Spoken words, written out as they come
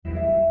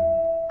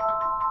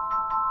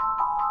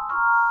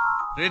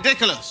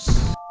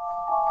Ridiculous.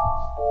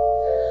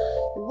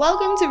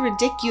 Welcome to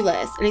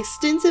Ridiculous, an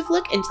extensive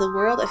look into the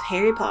world of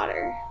Harry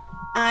Potter.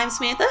 I'm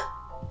Samantha.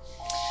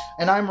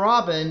 And I'm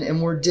Robin,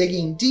 and we're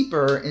digging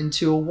deeper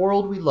into a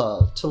world we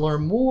love to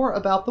learn more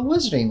about the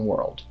wizarding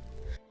world.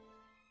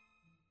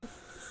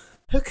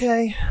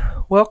 Okay,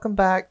 welcome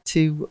back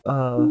to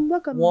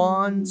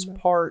Wands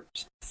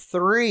Part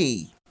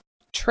 3.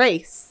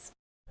 Trace.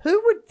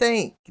 Who would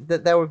think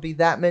that there would be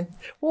that many?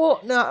 Well,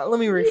 no, let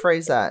me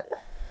rephrase that.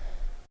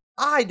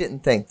 I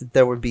didn't think that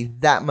there would be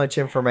that much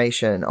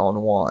information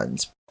on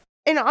wands.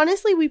 And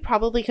honestly, we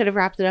probably could have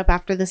wrapped it up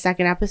after the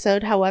second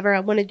episode. However,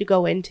 I wanted to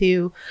go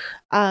into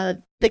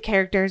the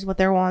characters, what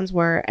their wands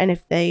were, and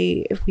if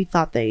we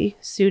thought they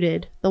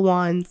suited the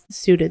wands,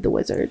 suited the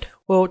wizard.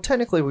 Well,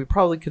 technically, we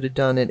probably could have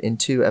done it in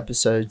 2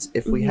 episodes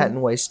if we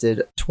hadn't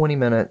wasted 20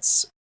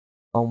 minutes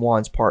on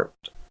Wands Part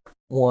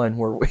 1,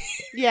 where we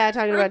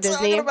talking about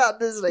Disney. Talking about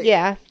Disney.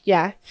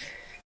 Yeah.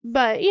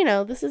 But,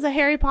 this is a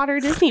Harry Potter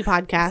Disney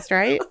podcast,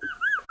 right?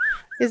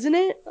 Isn't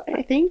it?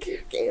 I think.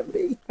 It can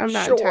be. I'm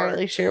not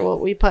entirely sure what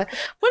we What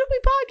did we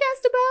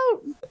podcast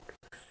about?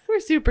 We're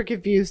super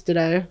confused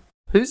today.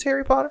 Who's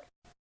Harry Potter?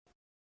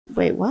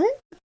 Wait, what?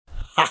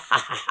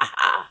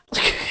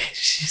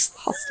 She's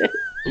lost it.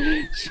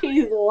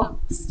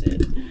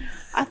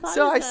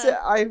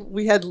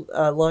 We had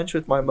lunch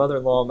with my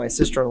mother-in-law and my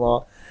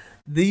sister-in-law.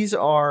 These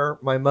are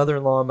my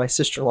mother-in-law and my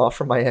sister-in-law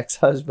from my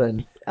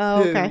ex-husband.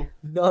 Oh, okay.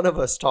 None of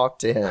us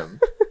talked to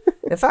him.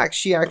 In fact,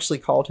 she actually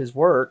called his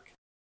work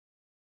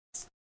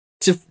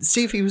to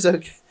see if he was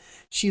okay.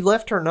 She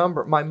left her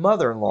number. My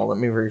mother-in-law,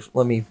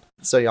 let me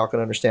so y'all can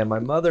understand. My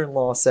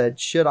mother-in-law said,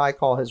 should I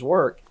call his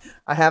work?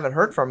 I haven't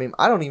heard from him.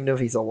 I don't even know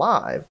if he's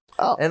alive.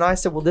 Oh. And I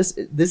said, well, this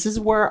is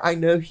where I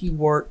know he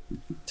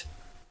worked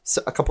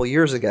a couple of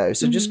years ago.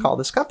 So just call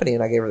this company.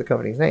 And I gave her the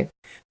company's name.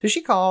 So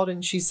she called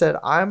and she said,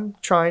 I'm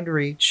trying to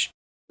reach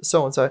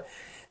so-and-so.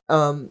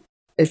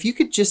 If you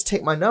could just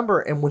take my number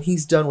and when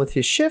he's done with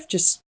his shift,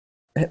 just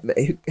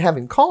have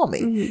him call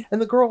me. Mm-hmm.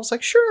 And the girl was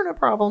like, sure, no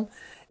problem.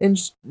 And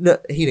no,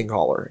 he didn't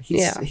call her.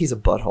 He's a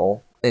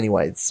butthole.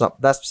 Anyway,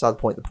 that's beside the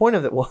point. The point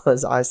of it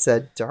was I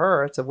said to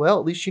her, well,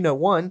 at least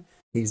 1,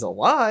 he's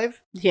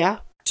alive. Yeah.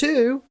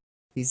 2,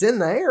 he's in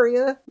the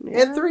area.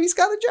 Yeah. And 3, he's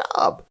got a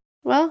job.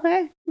 Well,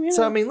 hey. Yeah.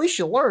 So, at least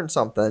you learned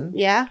something.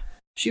 Yeah.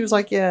 She was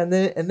like, yeah. And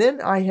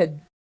then I had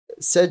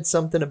said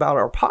something about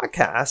our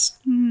podcast.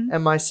 Mm-hmm.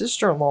 And my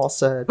sister-in-law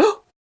said,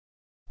 oh,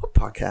 what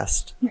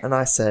podcast? And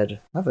I said,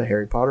 I have a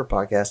Harry Potter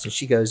podcast. And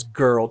she goes,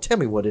 girl, tell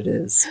me what it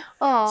is.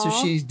 Aww. So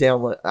she's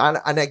download,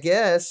 and I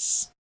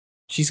guess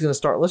she's going to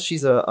start.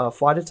 She's a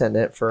flight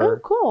attendant for. Oh,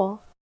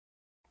 cool.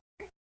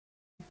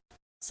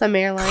 Some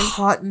airline.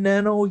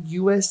 Continental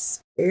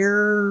U.S.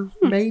 Air,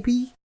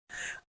 maybe.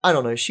 I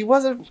don't know. She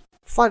was a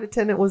flight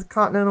attendant with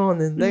Continental,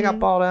 and then they got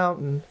bought out,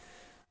 and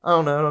I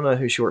don't know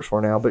who she works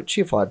for now, but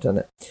she's a flight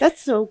attendant.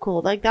 That's so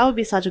cool. Like that would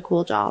be such a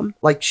cool job.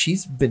 Like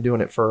she's been doing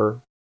it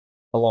for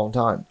a long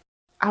time.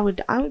 I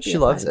would. She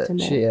loves it.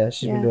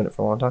 She's been doing it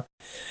for a long time.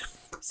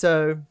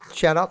 So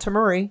shout out to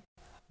Marie.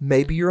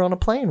 Maybe you're on a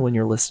plane when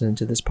you're listening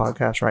to this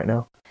podcast right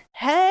now.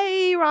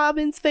 Hey,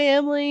 Robin's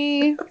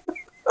family.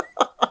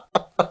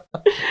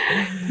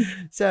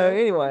 So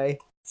anyway,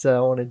 I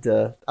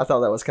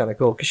thought that was kind of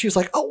cool because she was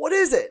like, "Oh, what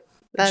is it?"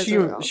 I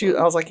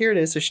was like, "Here it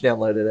is." So she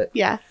downloaded it.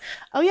 Yeah.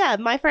 Oh yeah,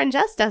 my friend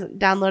Jess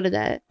downloaded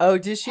it. Oh,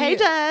 did she? Hey,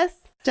 Jess.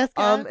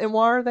 Jessica. And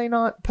why are they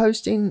not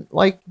posting,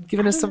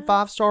 giving us some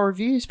 5-star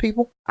reviews,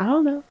 people? I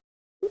don't know.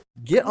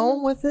 Get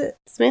on with it.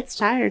 Smith's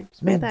tired.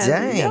 Man,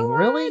 dang,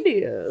 really?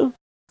 Idea.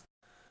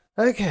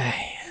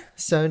 Okay.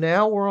 So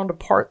now we're on to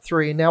part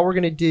 3. Now we're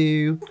going to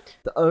do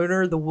the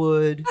owner, the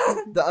wood,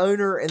 the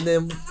owner, and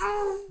then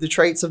the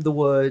traits of the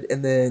wood,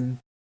 and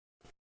then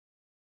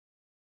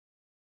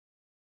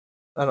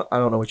I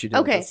don't know what you did.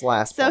 Okay. With this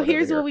last so part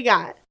here's what we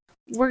got.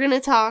 We're going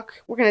to tell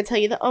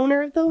you the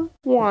owner of the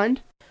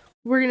wand.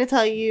 We're going to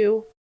tell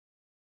you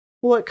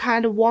what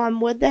kind of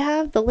wand would they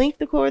have, the length,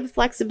 the core, the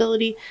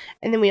flexibility,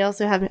 and then we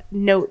also have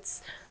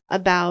notes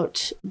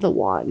about the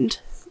wand.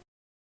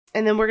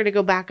 And then we're going to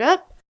go back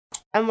up,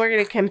 and we're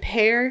going to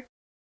compare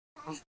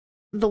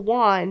the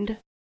wand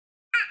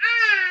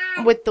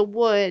with the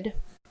wood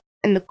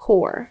and the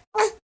core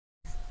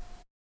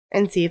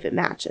and see if it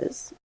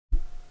matches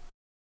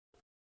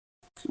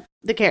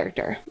the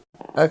character.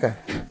 Okay.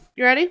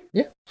 You ready?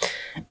 Yeah.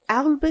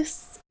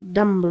 Albus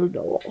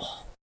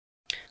Dumbledore.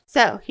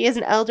 So, he has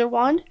an Elder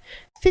Wand,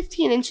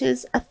 15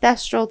 inches, a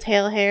thestral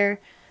tail hair,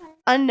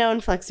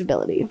 unknown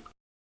flexibility.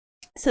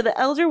 So, the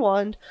Elder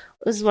Wand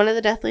was one of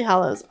the Deathly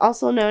Hallows,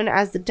 also known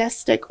as the Death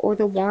Stick or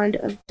the Wand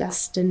of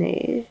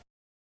Destiny.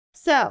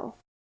 So,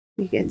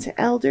 we get to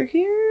Elder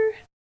here.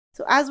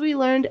 So, as we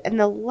learned in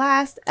the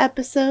last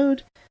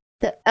episode,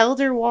 the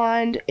Elder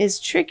Wand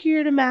is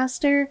trickier to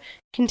master,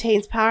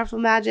 contains powerful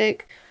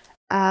magic.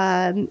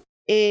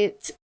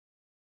 It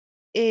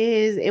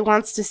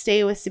wants to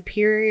stay with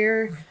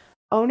superior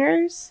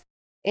owners,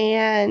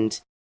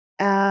 and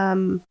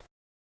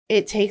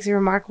it takes a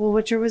remarkable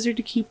witcher wizard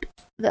to keep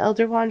the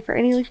Elder Wand for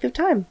any length of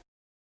time.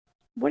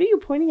 What are you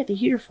pointing at the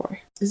heater for?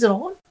 Is it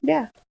on?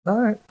 Yeah.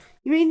 All right.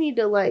 You may need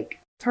to, like,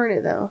 turn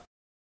it, though.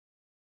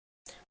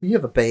 You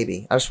have a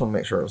baby. I just want to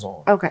make sure it was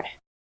on. Okay.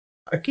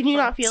 Can you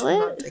not feel I'm it?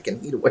 not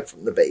taking heat away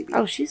from the baby.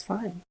 Oh, she's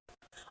fine.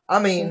 I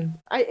mean,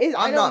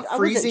 I'm not freezing I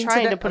wasn't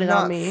trying to death. put I'm it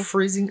on not me.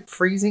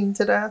 freezing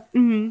to death.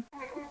 Mm-hmm.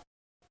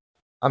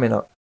 I mean,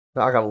 I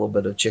got a little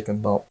bit of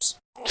chicken bumps.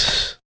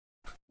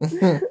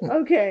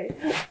 Okay.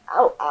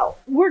 Ow.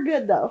 We're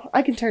good, though.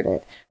 I can turn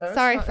it.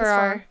 Sorry for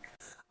our... Fine.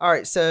 All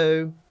right,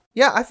 so,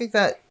 yeah, I think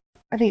that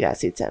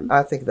suits him.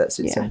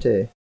 him,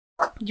 too.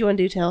 Do you want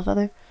to do tail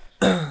feather?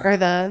 Or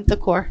the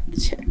core?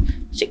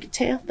 Chicken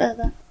tail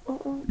feather.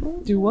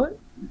 Do what?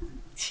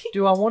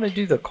 Do I want to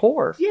do the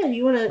core? Yeah,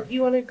 you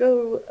wanna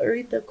go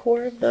read the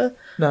core of the...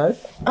 No.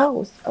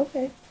 Oh,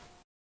 okay.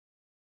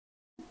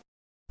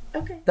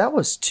 Okay. That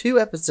was 2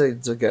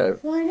 episodes ago.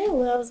 Well, I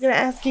know. I was gonna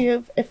ask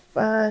you if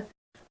the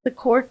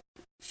core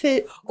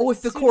fit... Oh,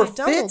 if the core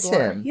fits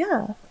Dumbledore. him.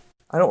 Yeah.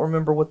 I don't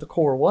remember what the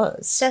core was.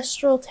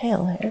 Ancestral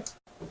tail hair.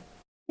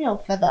 Tail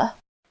feather.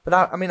 But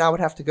I mean, I would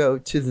have to go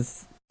to the...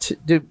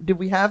 Did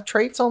we have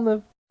traits on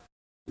the...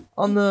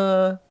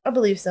 I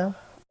believe so.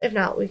 If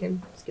not, we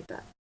can skip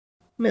that.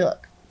 Let me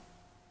look.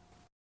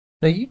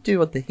 No, you do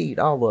with the heat.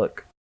 I'll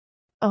look.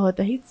 Oh,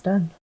 the heat's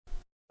done.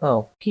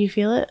 Oh. Can you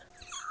feel it?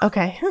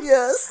 Okay.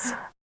 Yes.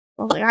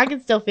 I was like, I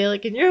can still feel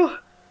it. Can you?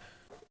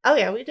 Oh,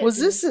 yeah, we did. Was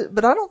this...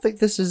 But I don't think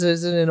this is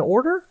it in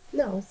order?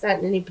 No, it's not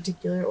in any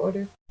particular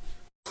order.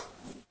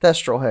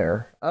 Thestral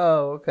hair.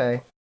 Oh,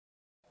 okay.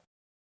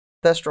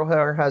 Thestral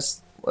hair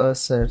has a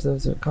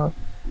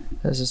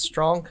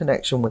strong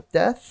connection with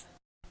death,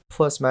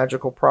 plus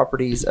magical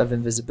properties of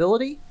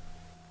invisibility.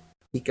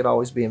 He could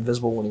always be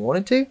invisible when he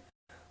wanted to.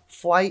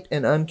 Flight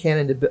and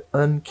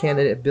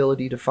uncanny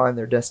ability to find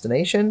their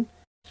destination.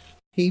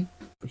 He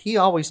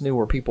always knew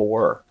where people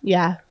were.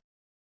 Yeah.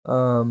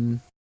 It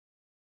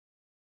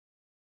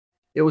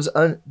was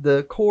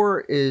the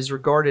core is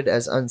regarded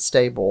as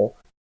unstable,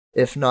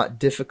 if not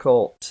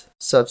difficult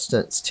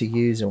substance to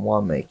use in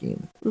wand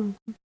making.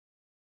 Mm-hmm.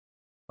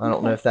 I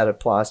don't know if that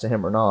applies to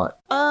him or not.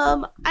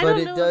 But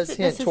it does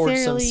hint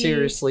towards some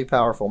seriously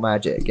powerful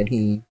magic, and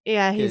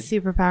he's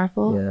super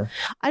powerful. Yeah,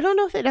 I don't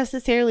know if it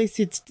necessarily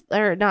suits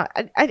or not.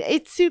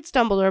 It suits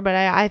Dumbledore, but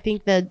I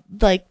think that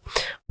like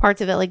parts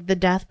of it, like the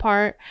death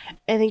part,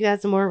 I think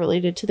that's more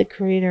related to the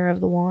creator of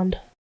the wand,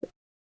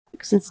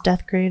 since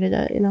death created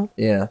it. You know.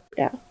 Yeah.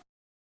 Yeah.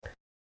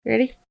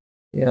 Ready?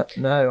 Yeah.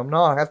 No, I'm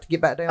not. I have to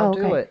get back down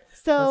to it.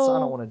 So I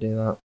don't want to do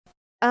that.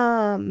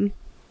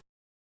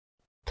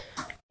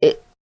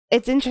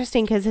 It's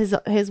interesting because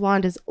his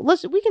wand is...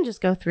 we can just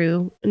go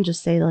through and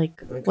just say,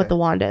 like, what the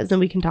wand is,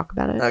 and we can talk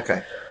about it.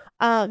 Okay.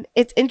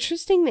 It's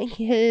interesting that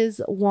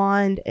his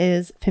wand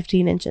is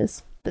 15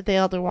 inches. That the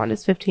Elder Wand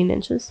is 15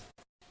 inches.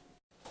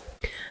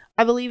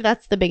 I believe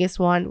that's the biggest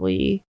wand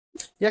we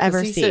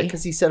ever see.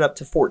 Because he set up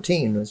to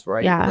 14, was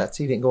right? Yeah.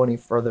 He didn't go any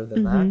further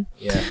than that.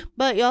 Yeah.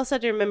 But you also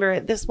have to remember,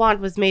 this wand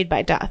was made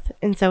by death,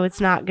 and so it's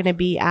not going to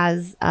be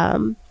as...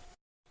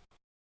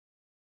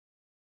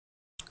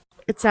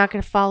 it's not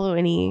going to follow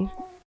any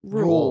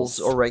rules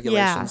or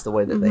regulations the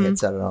way that they had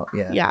set it up.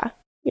 Yeah.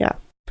 Yeah.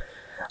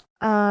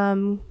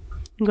 Go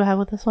ahead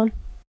with this one.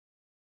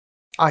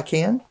 I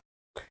can.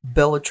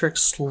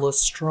 Bellatrix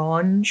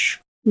Lestrange.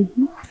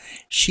 Mm-hmm.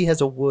 She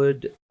has a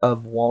wood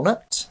of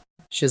walnut.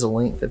 She has a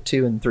length of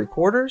 2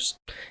 3/4.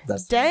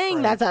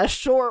 That's a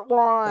short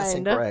wand. That's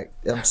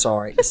incorrect. I'm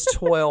sorry. It's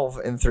 12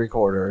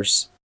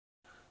 3/4.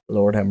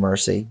 Lord have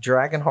mercy.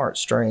 Dragon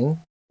heartstring.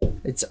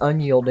 It's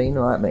unyielding.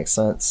 Well, that makes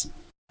sense.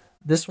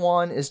 This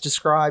one is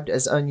described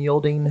as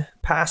unyielding,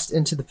 passed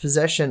into the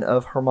possession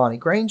of Hermione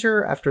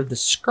Granger after the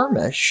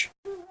skirmish.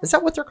 Is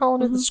that what they're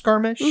calling it? The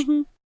skirmish?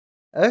 Mm-hmm.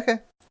 Okay.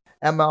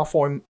 At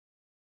Malfoy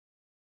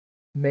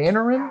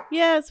Manorin?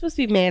 Yeah, it's supposed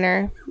to be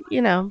Manor.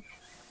 You know,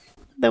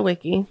 the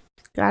wiki.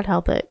 God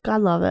help it.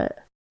 God love it.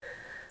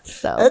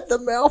 So at the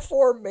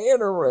Malfoy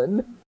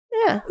Manorin.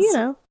 Yeah, you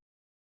know.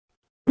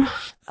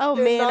 Oh,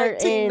 Manor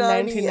in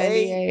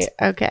 1998.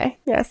 Okay.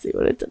 Yeah, I see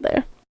what it did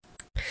there.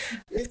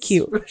 It's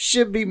cute. It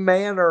should be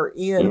Manor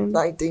in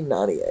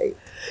 1998.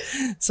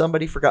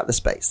 Somebody forgot the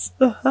space.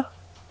 Uh-huh.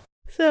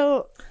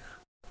 So,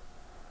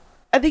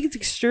 I think it's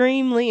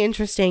extremely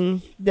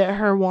interesting that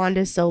her wand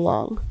is so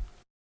long.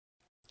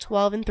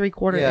 12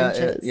 3/4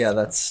 inches.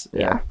 That's...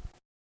 Yeah.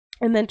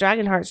 And then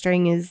Dragon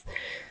Heartstring is...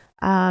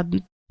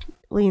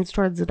 leans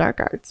towards the dark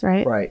arts,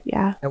 right? Right.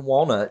 Yeah. And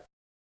Walnut.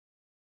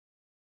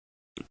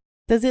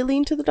 Does it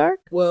lean to the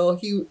dark? Well,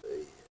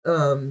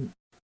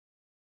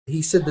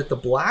 he said that the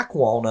black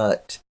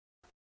walnut...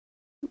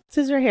 It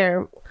says right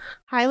here,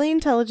 highly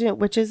intelligent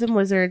witches and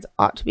wizards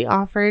ought to be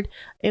offered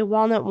a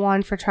walnut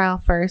wand for trial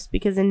first,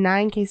 because in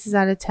 9 cases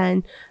out of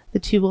 10, the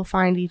two will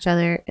find each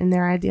other in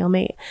their ideal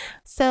mate.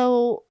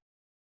 So,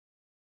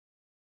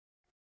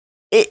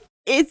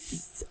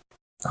 it's...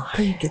 Oh, how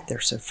do you get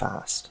there so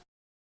fast?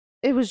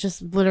 It was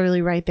just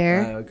literally right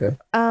there. Oh, okay.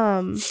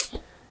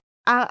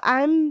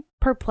 I'm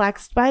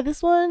perplexed by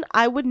this one.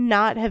 I would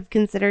not have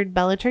considered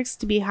Bellatrix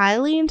to be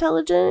highly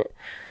intelligent,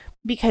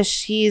 because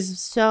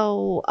she's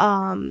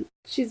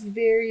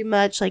very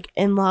much like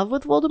in love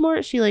with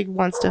Voldemort. She like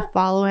wants to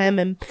follow him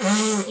and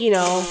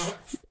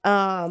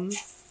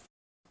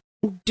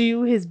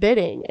do his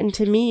bidding. And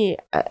to me,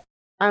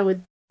 I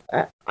would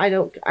I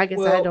don't but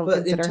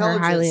consider her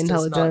highly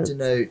intelligent. Does not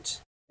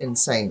denote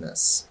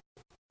insaneness.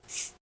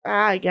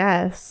 I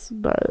guess,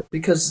 but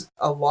Because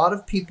a lot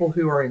of people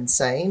who are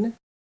insane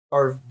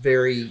are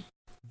very,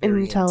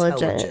 very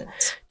intelligent.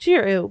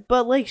 True,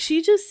 but like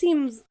she just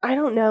seems, I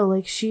don't know,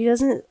 like she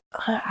doesn't.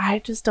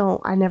 I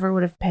never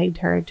would have pegged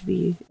her to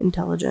be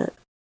intelligent.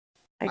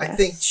 I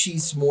think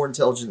she's more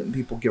intelligent than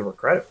people give her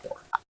credit for.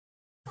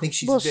 I think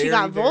she's she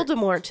got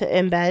Voldemort to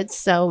embed,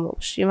 so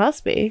she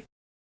must be.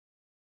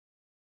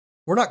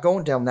 We're not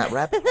going down that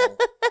rabbit hole.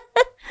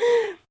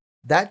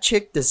 That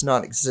chick does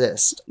not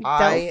exist.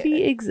 Delphi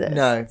exists.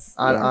 No, Yes.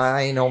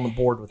 I ain't on the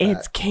board with that.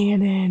 It's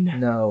canon.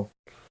 No.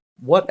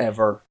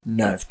 Whatever.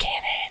 No. It's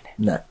canon.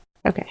 No.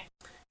 Okay.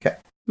 Okay.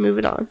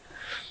 Moving on.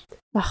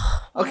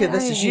 Ugh, Okay,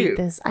 this is you.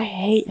 I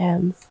hate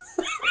him.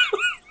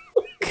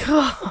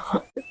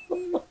 God.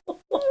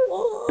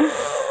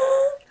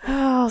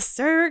 Oh,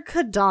 Sir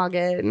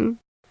Cadogan.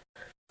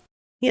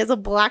 He has a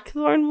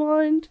Blackthorn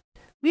wand.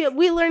 We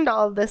learned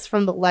all of this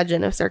from the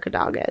legend of Sir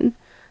Cadogan.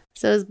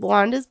 So his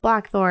wand is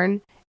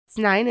Blackthorn. It's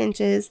 9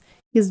 inches.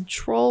 He has a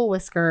troll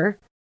whisker.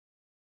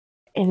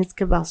 And it's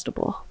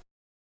combustible.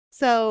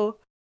 So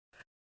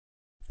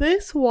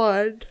this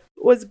wand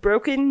was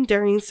broken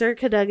during Sir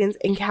Cadogan's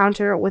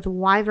encounter with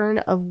Wyvern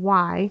of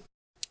Wye.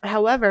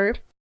 However,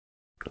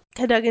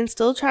 Cadogan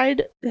still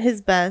tried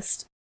his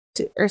best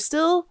to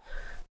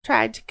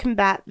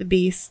combat the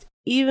beast,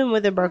 even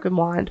with a broken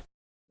wand,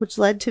 which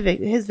led to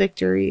his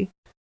victory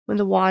when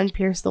the wand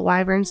pierced the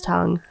wyvern's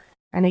tongue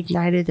and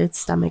ignited its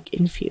stomach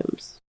in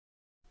fumes.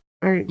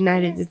 Or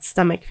ignited its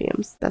stomach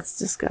fumes. That's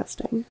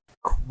disgusting.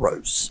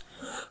 Gross.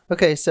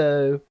 Okay,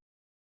 so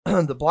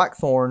the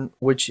Blackthorn,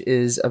 which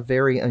is a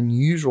very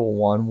unusual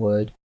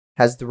wandwood,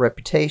 has the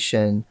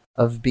reputation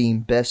of being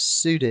best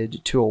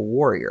suited to a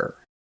warrior.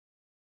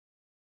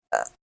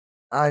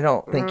 I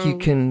don't think you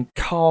can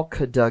call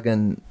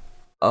Cadogan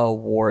a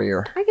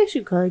warrior. I guess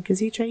you could, because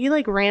he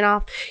like ran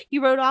off. He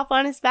rode off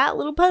on his fat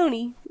little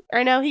pony.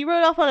 Or no, he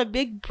rode off on a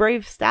big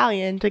brave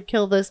stallion to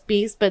kill this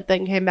beast, but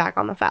then came back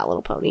on the fat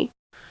little pony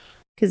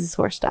because his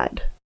horse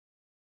died.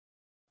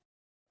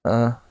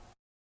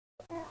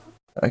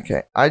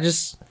 Okay. I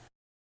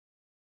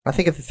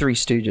think of the Three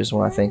Stooges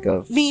when I think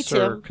of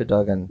Sir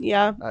Cadogan.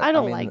 Yeah, I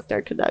don't like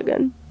Sir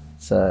Cadogan.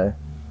 So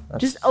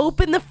just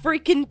open the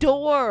freaking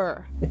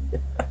door.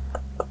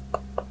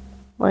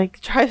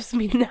 Like, drives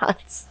me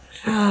nuts.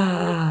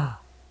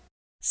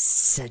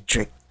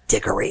 Cedric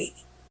Diggory.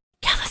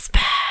 Gillespie.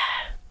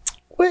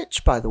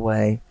 Which, by the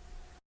way,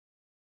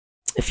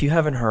 if you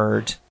haven't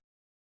heard,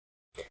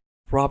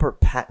 Robert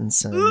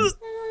Pattinson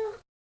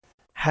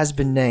has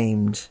been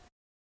named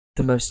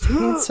the most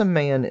handsome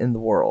man in the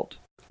world.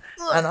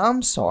 And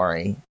I'm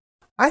sorry.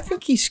 I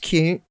think he's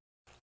cute.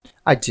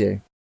 I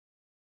do.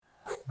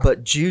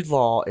 But Jude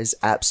Law is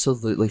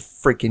absolutely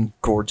freaking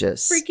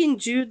gorgeous. Freaking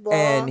Jude Law.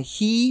 And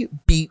he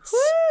beats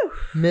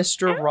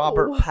Mr.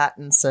 Robert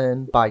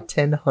Pattinson by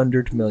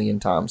 100 million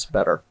times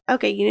better.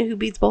 Okay, you know who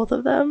beats both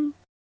of them?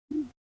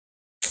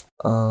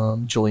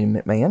 Julian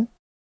McMahon.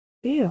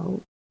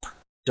 Ew.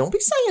 Don't be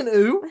saying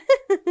ooh.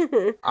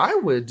 I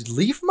would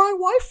leave my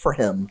wife for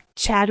him.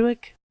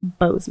 Chadwick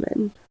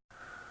Boseman.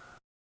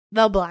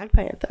 The Black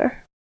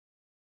Panther.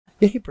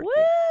 Yeah, he's pretty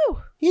Woo!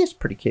 cute. He is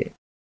pretty cute.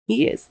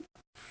 He is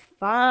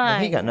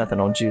fine. He got nothing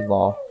on Jude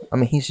Law. I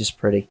mean, he's just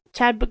pretty.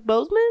 Chadwick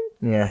Boseman?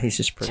 Yeah, he's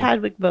just pretty.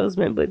 Chadwick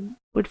Boseman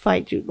would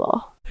fight Jude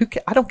Law.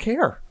 I don't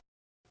care.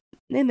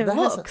 In their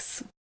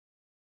looks.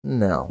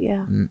 No.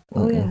 Yeah.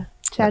 Oh, yeah.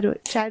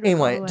 Chadwick.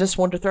 Anyway, just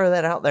wanted to throw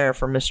that out there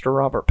for Mr.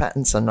 Robert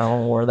Pattinson. I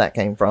don't know where that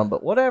came from,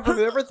 but whatever.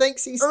 Whoever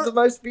thinks he's the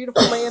most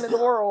beautiful man in the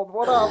world,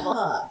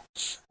 whatever.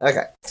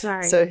 Okay.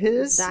 Sorry. So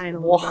his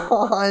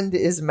wand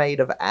is made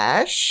of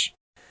ash,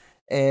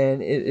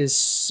 and it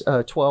is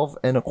 12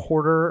 and a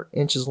quarter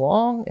inches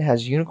long. It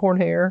has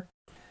unicorn hair.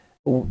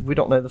 We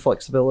don't know the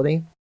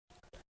flexibility.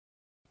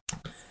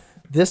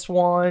 This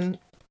one,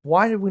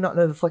 why did we not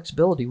know the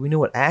flexibility? We knew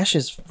what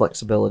Ash's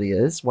flexibility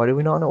is. Why do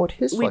we not know what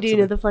his flexibility is? We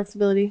do know the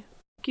flexibility.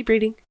 Keep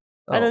reading.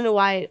 Oh. I don't know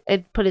why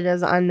it put it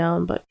as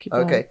unknown, but keep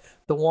going. Okay.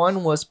 The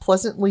one was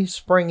pleasantly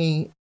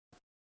springy.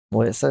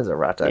 Well, it says it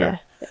right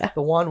there. Yeah.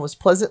 The one was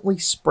pleasantly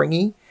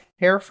springy.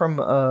 Hair from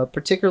a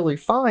particularly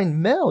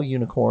fine male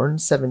unicorn,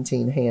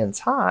 17 hands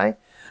high,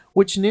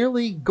 which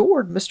nearly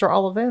gored Mr.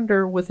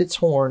 Ollivander with its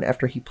horn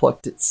after he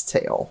plucked its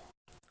tail.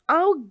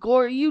 I'll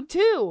gore you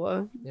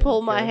too. Yeah,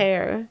 pull my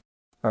hair.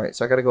 All right,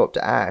 so I got to go up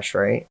to Ash,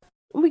 right?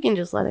 We can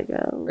just let it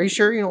go. Are you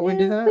sure you don't want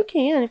to do that? We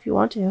can if you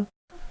want to.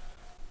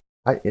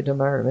 It doesn't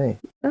matter to me.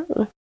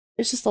 Oh,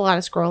 it's just a lot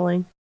of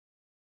scrolling.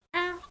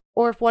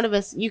 Or if one of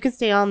us can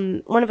stay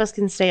on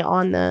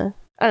the.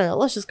 I don't know.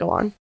 Let's just go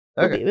on.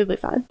 Okay, we'll be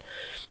fine.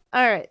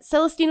 All right,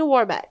 Celestina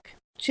Warbeck.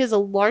 She has a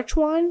large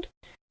wand,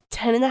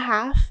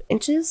 10.5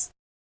 inches,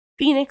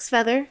 phoenix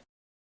feather,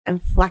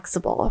 and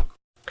flexible.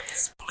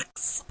 It's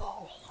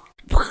flexible.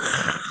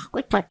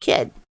 Like my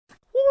kid.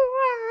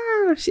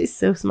 She's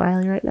so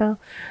smiley right now.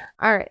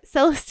 All right,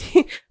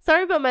 Celestine.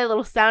 Sorry about my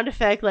little sound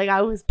effect. Like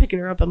I was picking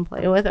her up and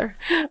playing with her.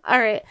 All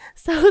right,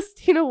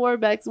 Celestina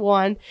Warbeck's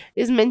wand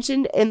is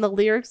mentioned in the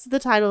lyrics of the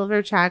title of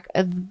her track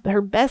of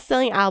her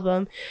best-selling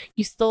album,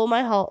 "You Stole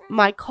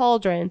My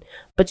Cauldron,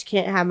 but you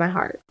can't have my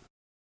heart."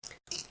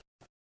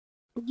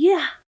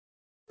 Yeah.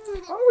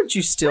 Why would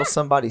you steal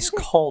somebody's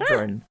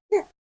cauldron?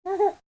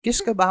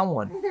 Just go buy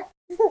one.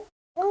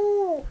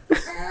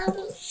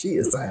 She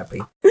is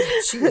happy.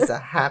 She is a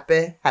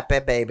happy, happy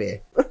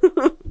baby.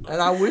 And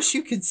I wish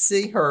you could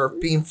see her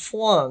being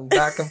flung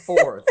back and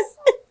forth.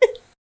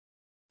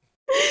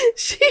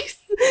 She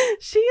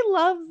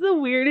loves the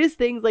weirdest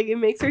things. Like it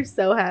makes her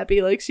so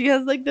happy. Like she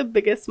has like the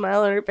biggest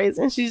smile on her face,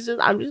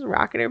 and I'm just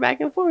rocking her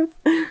back and forth.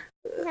 And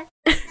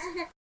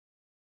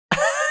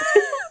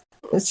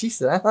she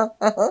said,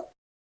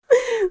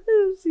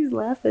 She's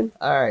laughing.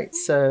 All right,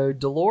 so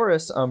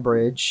Dolores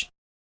Umbridge,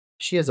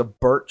 she has a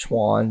birch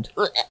wand.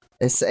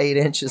 It's 8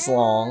 inches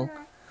long.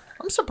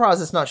 I'm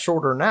surprised it's not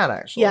shorter than that,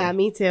 actually. Yeah,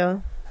 me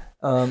too.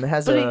 It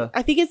has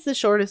I think it's the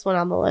shortest one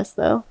on the list,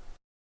 though.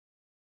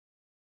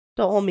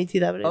 Don't hold me to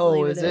that, but I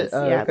believe is it it? is.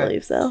 Oh, yeah, okay. I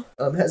believe so.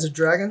 It has a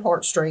dragon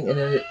heartstring, and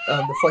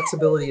the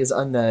flexibility is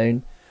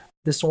unknown.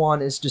 This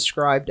wand is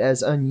described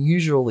as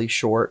unusually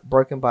short,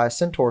 broken by a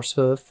centaur's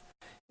hoof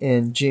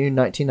in June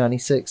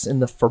 1996 in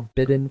the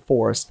Forbidden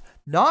Forest.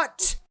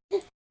 Not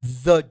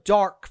the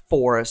Dark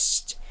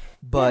Forest,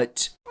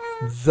 but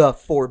the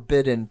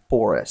Forbidden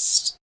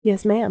Forest.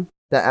 Yes, ma'am.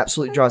 That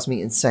absolutely drives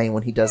me insane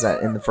when he does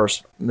that in the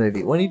first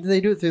movie. They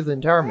do it through the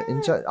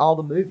entire all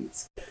the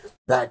movies.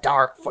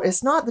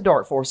 It's not the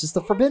Dark Forest. It's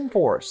the Forbidden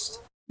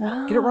Forest.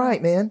 Get it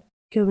right, man.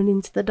 Going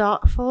into the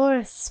dark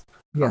forest.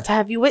 Yeah. Got to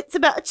have your wits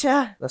about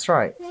you. That's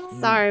right.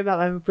 Sorry about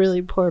my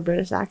really poor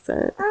British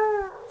accent.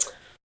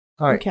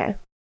 All right. Okay.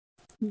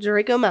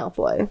 Draco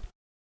Malfoy.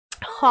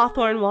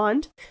 Hawthorn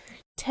wand.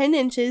 10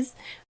 inches.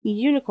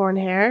 Unicorn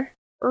hair.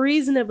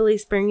 Reasonably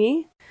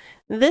springy.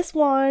 This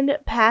wand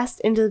passed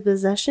into the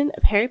possession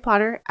of Harry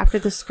Potter after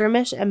the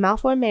skirmish at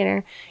Malfoy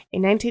Manor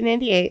in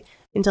 1998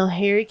 until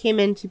Harry came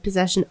into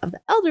possession of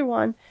the Elder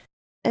Wand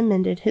and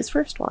mended his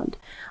first wand.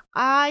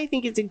 I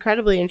think it's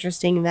incredibly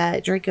interesting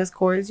that Draco's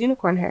core is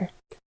unicorn hair.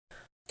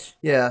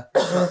 Yeah,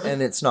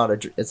 and it's not a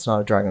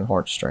dragon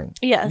heartstring.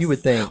 Yes, you would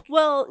think.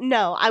 Well,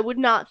 no, I would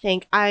not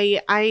think.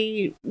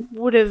 I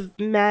would have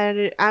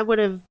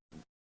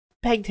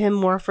pegged him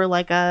more for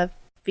like a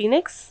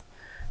phoenix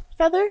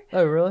feather.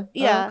 Oh, really?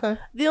 Yeah. Oh,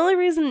 okay. The only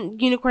reason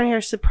unicorn hair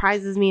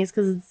surprises me is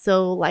because it's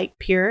so like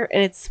pure,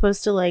 and it's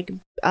supposed to like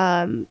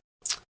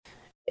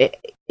it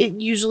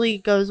usually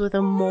goes with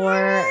a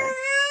more.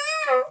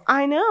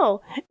 I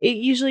know it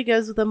usually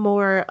goes with a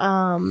more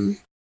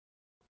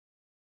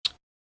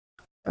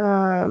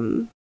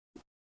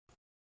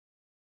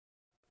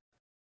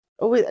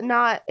with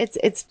not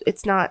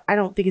it's not. I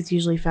don't think it's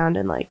usually found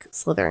in like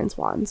Slytherin's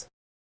wands.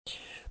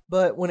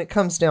 But when it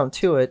comes down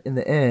to it, in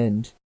the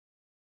end,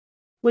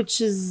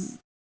 Which is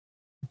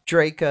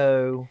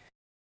Draco.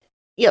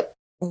 Yep.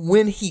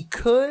 When he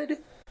could,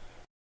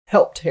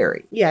 helped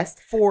Harry. Yes.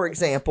 For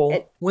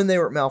example, when they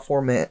were at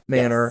Malfoy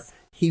Manor, Yes.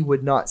 he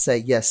would not say,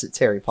 yes, it's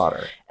Harry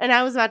Potter. And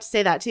I was about to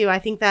say that too. I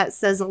think that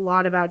says a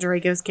lot about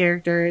Draco's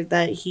character,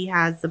 that he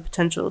has the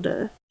potential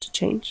to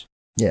change.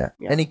 Yeah.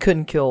 Yeah. And he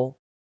couldn't kill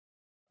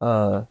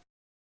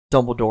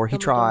Dumbledore. He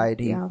tried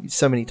yeah.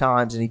 so many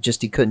times, and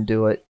he couldn't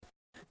do it.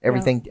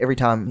 Every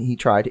time he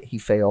tried it, he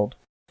failed.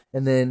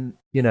 And then,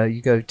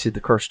 you go to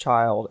the Cursed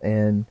Child,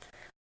 and,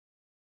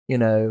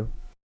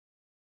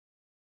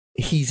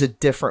 he's a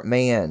different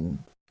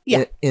man.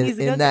 Yeah.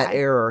 In that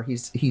era,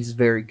 he's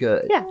very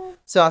good. Yeah.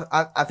 So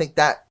I think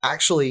that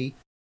actually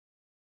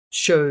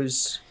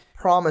shows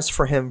promise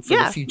for him for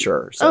the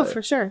future. So, oh,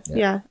 for sure.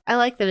 Yeah. I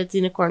like that it's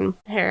unicorn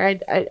hair.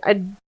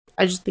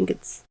 I just think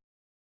it's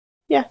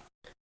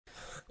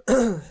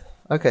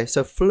Okay,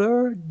 so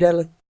Fleur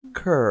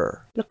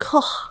Delacour. Le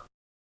Coeur.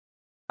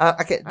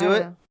 I can't do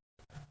it.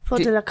 Fleur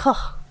de la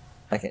Coeur.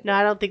 I can't. No,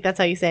 I don't think that's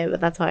how you say it,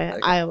 but that's how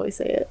I always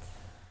say it.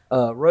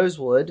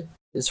 Rosewood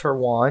is her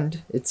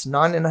wand. It's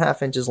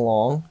 9.5 inches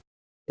long.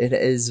 It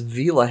is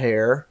Vela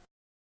hair,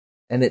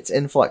 and it's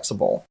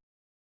inflexible.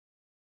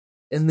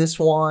 In this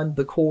wand,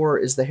 the core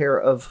is the hair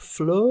of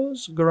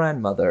Fleur's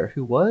grandmother,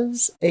 who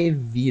was a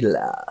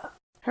Vela.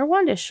 Her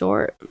wand is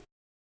short.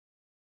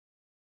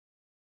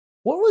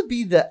 What would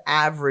be the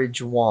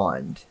average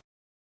wand?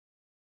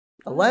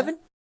 11?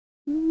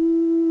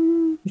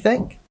 You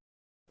think?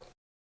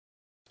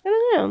 I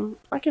don't know.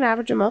 I can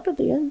average them up at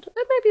the end.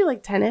 It might be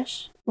like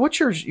 10-ish.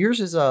 What's yours?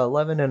 Yours is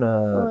 11 and a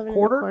 11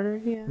 quarter? and a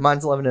quarter, yeah.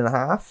 Mine's 11 and a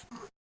half.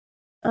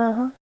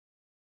 Uh-huh.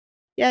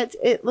 Yeah,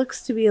 it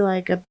looks to be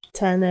like a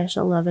 10-ish,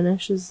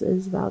 11-ish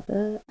is about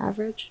the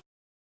average.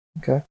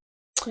 Okay.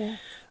 Yeah.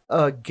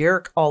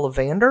 Garrick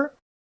Ollivander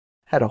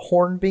had a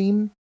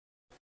hornbeam.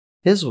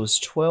 His was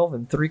 12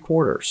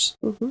 3/4.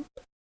 Mm-hmm.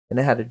 And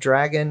it had a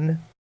dragon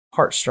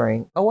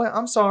heartstring. Oh, wait,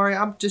 I'm sorry.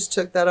 I just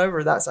took that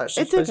over. That's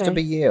actually supposed to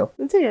be you.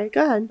 It's okay.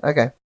 Go ahead.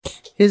 Okay.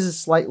 His is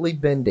slightly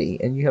bendy,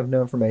 and you have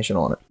no information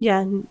on it.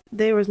 Yeah,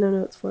 there was no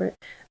notes for it.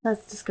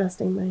 That's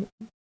disgusting.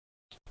 My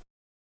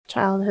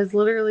child has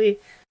literally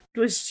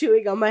was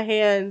chewing on my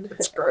hand.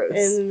 It's gross.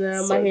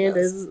 And my hand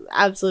is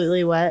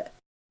absolutely wet.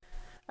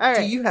 All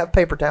right. Do you have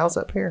paper towels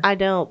up here? I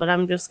don't, but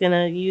I'm just going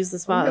to use the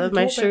spot have of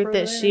my toilet shirt paper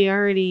that there. she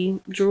already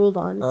drooled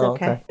on. It's Oh,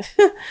 okay.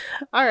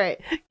 All right.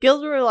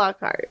 Gilderoy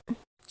Lockhart.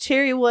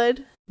 Cherry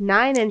wood,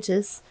 9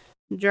 inches,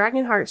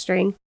 dragon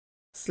heartstring,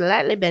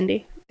 slightly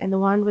bendy, and the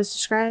wand was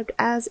described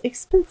as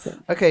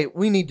expensive. Okay,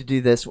 we need to do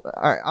this. All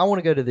right, I want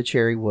to go to the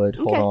cherry wood.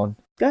 Hold Okay. on.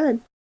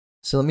 Good.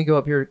 So let me go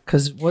up here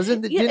because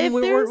wasn't the, Yeah, didn't if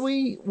we there's-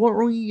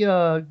 weren't we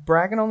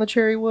bragging on the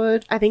cherry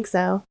wood? I think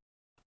so.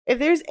 If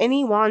there's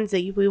any wands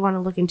that we want to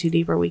look into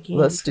deeper, we can.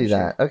 Let's for do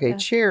that. sure. Okay, Yeah.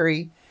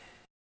 cherry,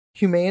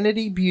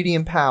 humanity, beauty,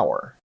 and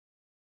power.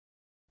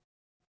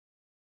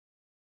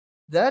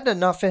 That did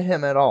not fit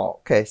him at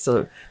all. Okay,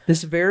 so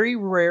this very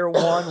rare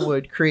wand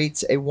wood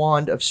creates a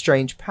wand of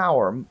strange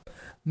power,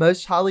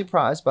 most highly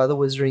prized by the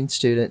wizarding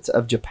students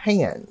of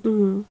Japan.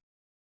 Mhm.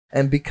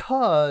 And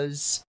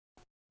because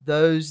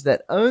those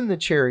that own the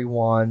cherry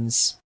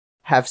wands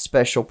have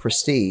special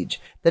prestige,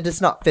 that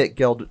does not fit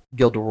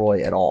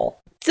Gilderoy at all.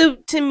 So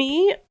to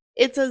me,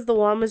 it says the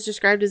wand was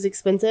described as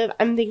expensive.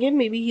 I'm thinking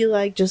maybe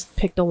he just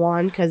picked a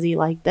wand because he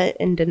liked it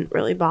and didn't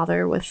really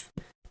bother with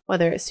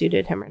whether it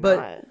suited him or But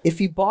not. if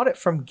he bought it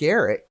from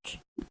Garrick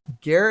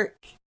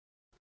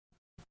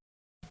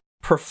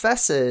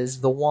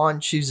professes the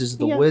wand chooses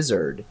the Yeah.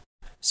 wizard.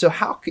 So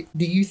how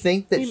do you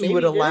think that he Maybe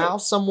would he did. allow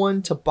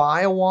someone to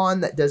buy a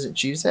wand that doesn't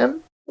choose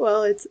him?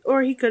 Well,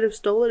 or he could have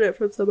stolen it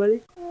from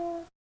somebody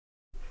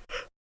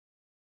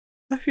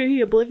after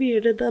he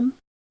obliviated them.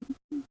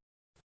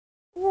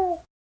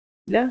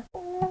 Yeah.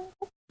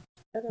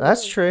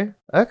 That's true.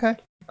 Okay.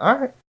 All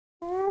right.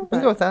 We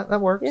can go with that. That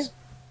works. Yeah.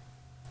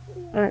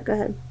 All right, go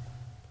ahead.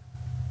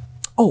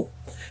 Oh,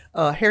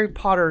 Harry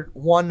Potter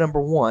wand number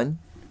 1,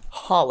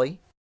 Holly.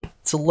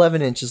 It's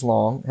 11 inches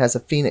long, has a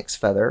phoenix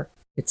feather.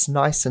 It's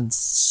nice and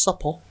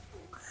supple.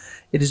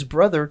 It is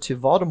brother to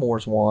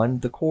Voldemort's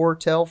wand. The core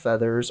tail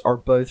feathers are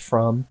both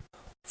from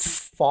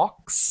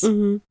Fox.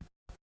 Mm-hmm.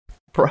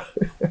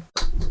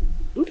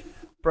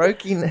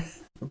 Broken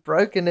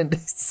in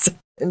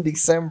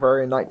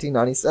December in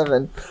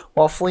 1997,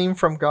 while fleeing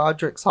from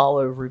Godric's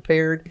Hollow,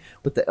 repaired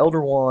with the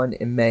Elder Wand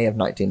in May of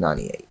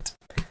 1998.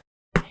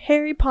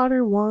 Harry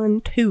Potter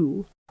Wand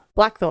 2,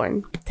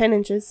 Blackthorn, 10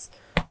 inches.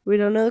 We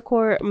don't know the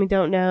core, and we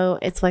don't know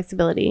its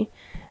flexibility.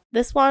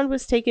 This wand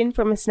was taken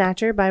from a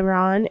snatcher by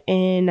Ron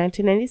in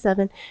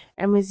 1997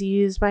 and was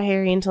used by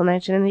Harry until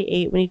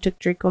 1998 when he took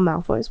Draco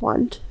Malfoy's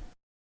wand.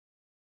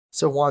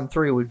 So wand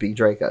 3 would be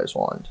Draco's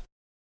wand.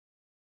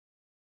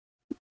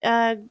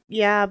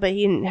 Yeah, but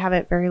he didn't have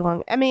it very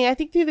long. I mean, I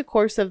think through the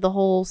course of the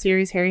whole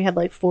series, Harry had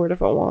 4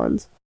 different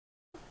wands.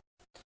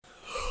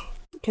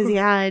 Because he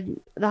had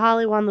the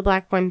Holly wand,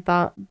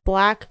 the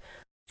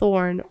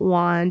Blackthorn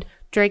wand,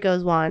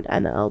 Draco's wand,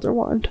 and the Elder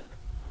wand.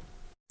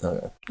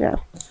 Okay. Yeah.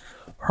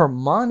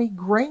 Hermione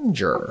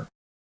Granger.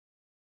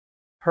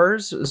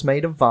 Hers was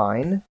made of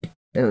vine,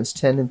 and it was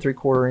 10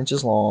 3/4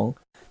 inches long.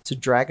 It's a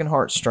dragon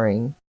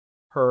heartstring.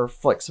 Her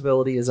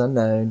flexibility is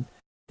unknown.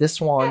 This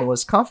wand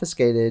was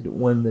confiscated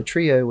when the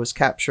trio was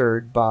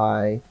captured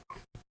by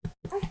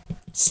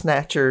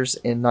snatchers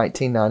in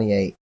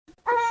 1998.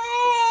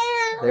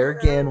 There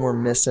again, we're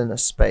missing a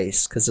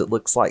space because it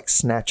looks like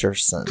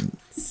Snatcherson.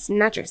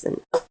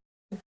 Snatcherson.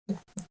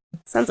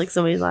 Sounds like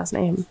somebody's last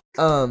name.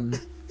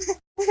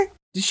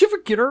 Did she ever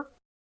get her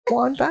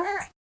wand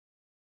back?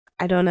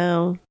 I don't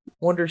know.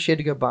 Wonder if she had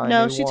to go buy a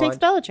No, new she wand. takes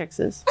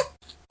Bellatrix's.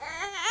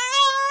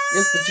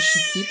 Yes, but does she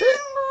keep it?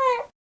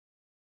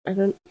 I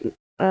don't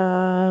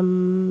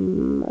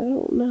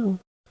know.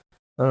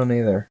 I don't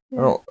either.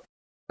 Yeah.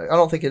 I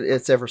don't think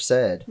it's ever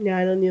said. Yeah,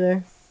 I don't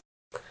either.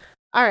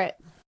 All right.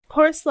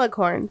 Horse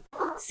Slughorn.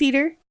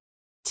 Cedar.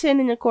 10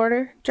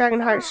 1/4. Dragon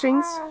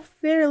heartstrings.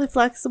 Fairly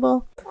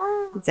flexible.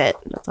 That's it.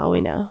 That's all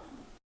we know.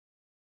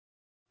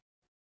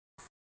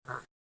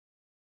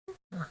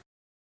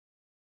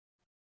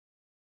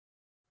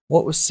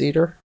 What was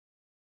cedar?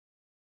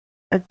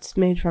 It's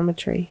made from a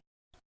tree.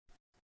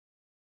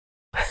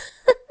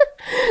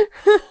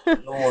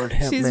 Lord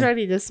help She's me.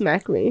 ready to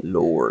smack me.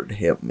 Lord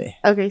help me.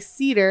 Okay,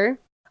 cedar.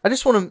 I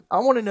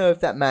want to know if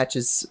that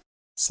matches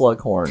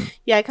Slughorn.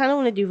 Yeah, I kind of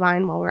want to do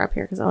vine while we're up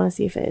here because I want to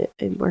see if it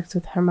works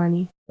with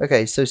Hermione.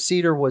 Okay, so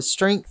cedar was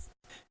strength,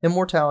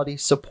 immortality,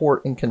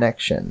 support, and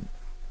connection.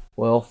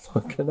 Well,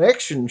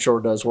 connection sure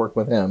does work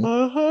with him.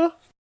 Uh-huh.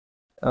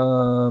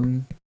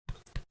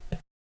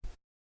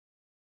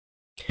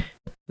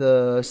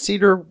 The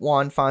cedar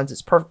wand finds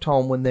its perfect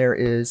home when there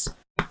is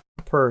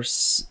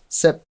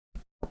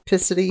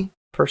percepacity,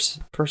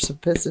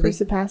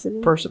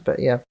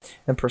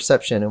 and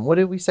perception. And what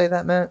did we say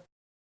that meant?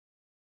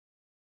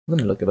 Let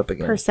me look it up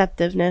again.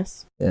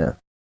 Perceptiveness. Yeah.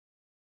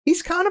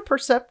 He's kind of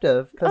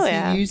perceptive because Oh,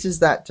 yeah. he uses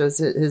that to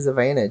his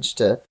advantage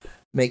to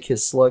make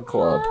his slug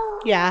club.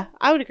 Yeah,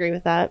 I would agree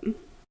with that.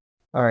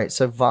 All right,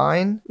 so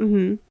vine.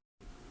 Mm-hmm.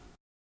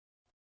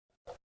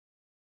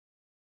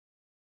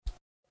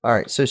 All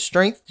right. So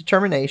strength,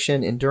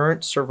 determination,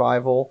 endurance,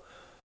 survival,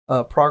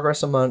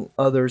 progress among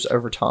others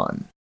over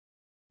time.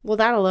 Well,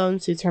 that alone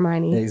suits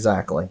Hermione.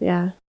 Exactly.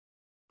 Yeah.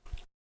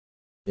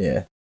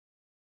 Yeah.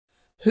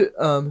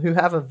 Who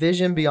have a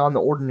vision beyond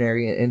the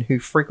ordinary and who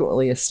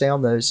frequently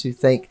astound those who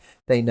think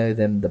they know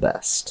them the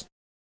best.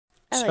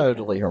 I like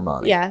Totally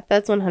Hermione. Yeah,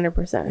 that's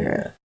 100%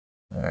 her.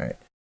 Yeah. All right.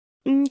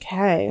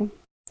 Okay.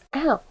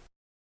 Ow.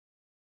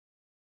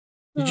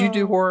 Did you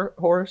do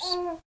Horace?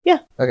 Yeah.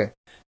 Okay.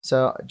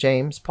 So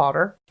James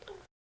Potter,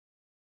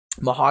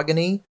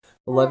 mahogany,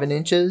 11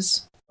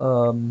 inches.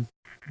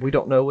 We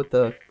don't know what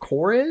the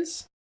core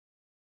is.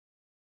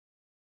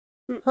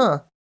 Huh.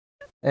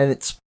 And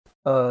it's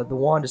the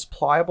wand is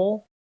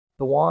pliable.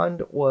 The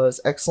wand was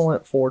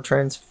excellent for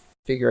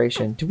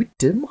transfiguration.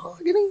 Did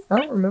mahogany? I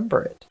don't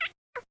remember it.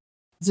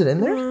 Is it in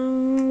there?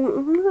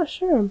 I'm not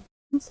sure.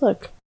 Let's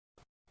look.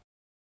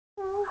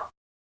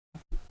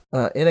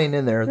 It ain't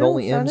in there. The No,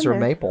 only it's not ends in are there.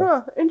 maple.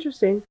 Huh,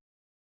 interesting.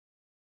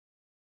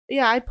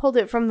 Yeah, I pulled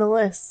it from the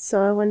list,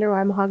 so I wonder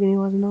why mahogany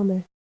wasn't on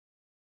there.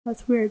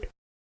 That's weird.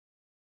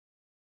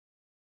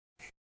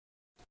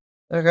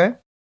 Okay.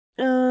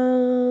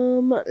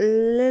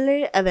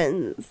 Lily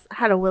Evans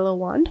had a willow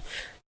wand,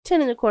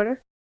 10 1/4.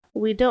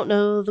 We don't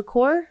know the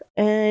core,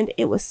 and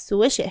it was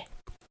swishy.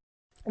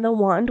 The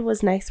wand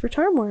was nice for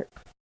charm work.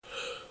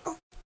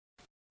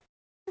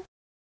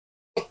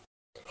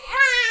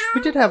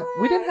 We didn't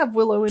have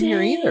Willow in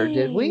here either,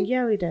 did we?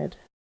 Yeah, we did.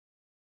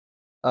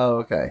 Oh,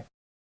 okay.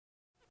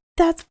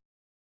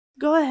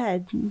 Go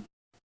ahead.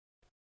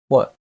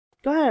 What?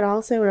 Go ahead,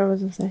 I'll say what I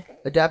was going to say.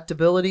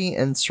 Adaptability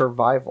and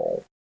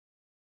survival.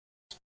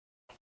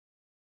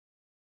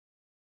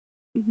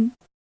 Mm-hmm.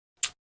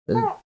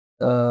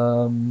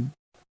 The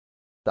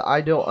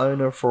ideal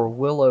owner for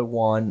Willow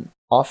Wand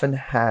often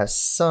has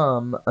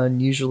some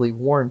unusually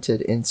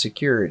warranted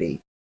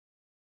insecurity.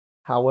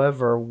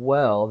 However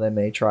well they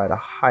may try to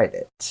hide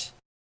it.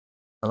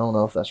 I don't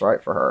know if that's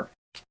right for her.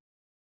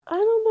 I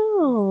don't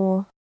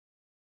know.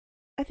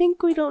 I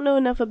think we don't know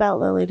enough about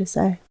Lily to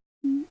say.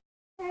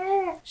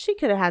 She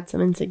could have had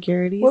some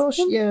insecurities. Well,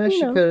 she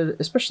know. could,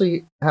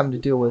 especially having to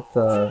deal with,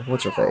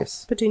 what's her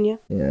face? Petunia?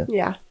 Yeah.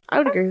 Yeah, I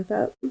would agree with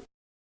that.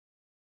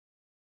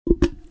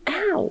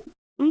 Ow!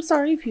 I'm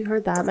sorry if you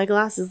heard that. My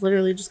glasses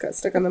literally just got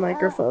stuck on the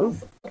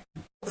microphone.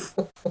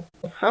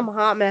 I'm a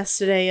hot mess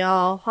today,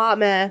 y'all. Hot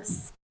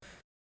mess.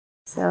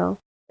 So,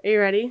 are you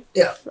ready?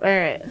 Yeah.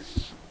 Alright.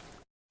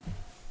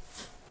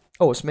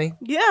 Oh, it's me?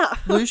 Yeah!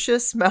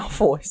 Lucius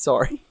Malfoy,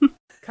 sorry.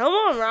 Come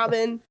on,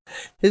 Robin.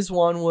 His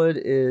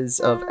wandwood is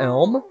of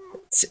elm.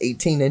 It's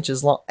 18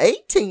 inches long.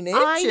 18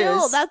 inches? I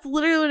know, that's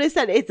literally what I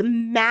said. It's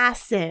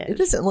massive. It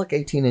doesn't look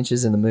 18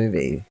 inches in the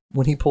movie.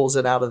 When he pulls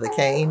it out of the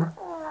cane.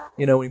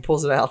 You know, when he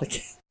pulls it out of the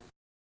cane.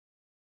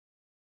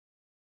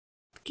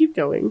 Keep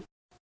going.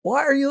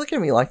 Why are you looking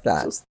at me like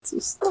that?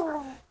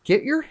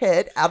 Get your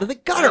head out of the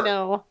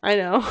gutter. I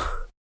know.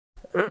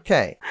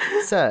 Okay,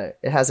 so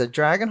it has a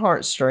dragon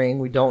heart string.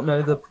 We don't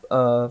know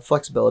the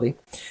flexibility.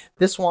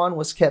 This wand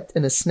was kept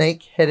in a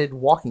snake-headed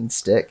walking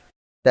stick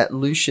that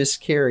Lucius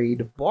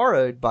carried,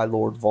 borrowed by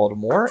Lord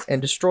Voldemort,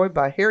 and destroyed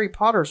by Harry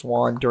Potter's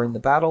wand during the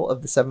Battle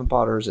of the Seven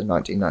Potters in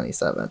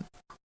 1997.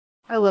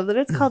 I love that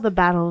it's called the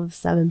Battle of the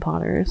Seven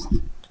Potters.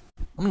 I'm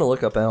going to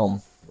look up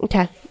elm.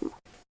 Okay.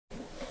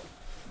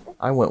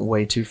 I went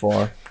way too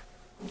far.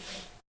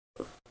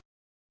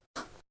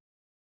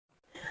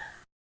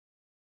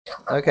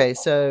 Okay,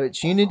 so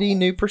it's unity,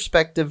 new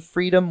perspective,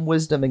 freedom,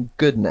 wisdom, and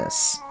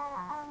goodness.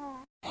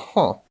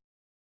 Huh.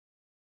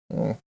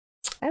 I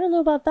don't know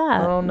about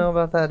that. I don't know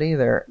about that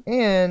either.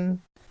 And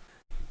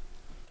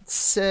it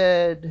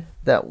said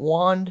that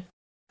wand,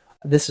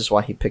 this is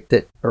why he picked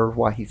it, or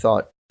why he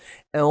thought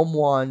elm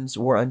wands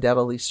were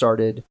undoubtedly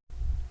started.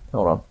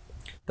 Hold on.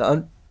 The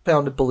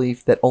unfounded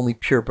belief that only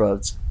pure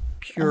bloods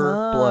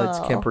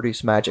can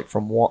produce magic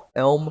from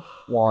elm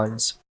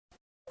wands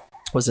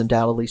was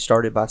undoubtedly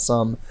started by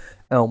some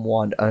elm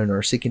wand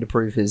owner seeking to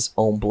prove his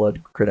own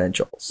blood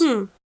credentials.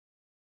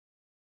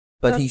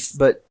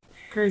 But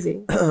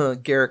crazy.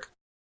 Garrick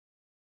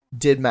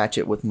did match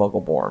it with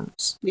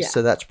Muggleborns. Yeah.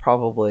 So that's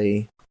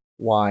probably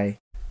why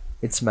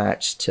it's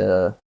matched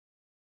to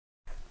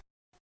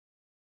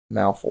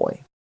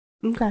Malfoy.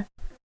 Okay.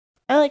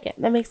 I like it.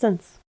 That makes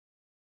sense.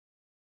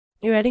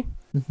 You ready?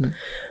 Mm-hmm.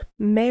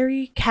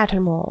 Mary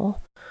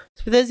Cattermole.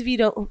 So for those of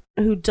you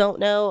who don't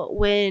know,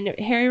 when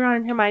Harry, Ron,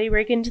 and Hermione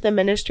break into the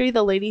Ministry,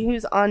 the lady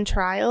who's on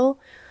trial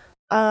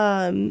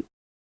for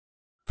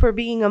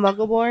being a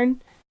Muggleborn,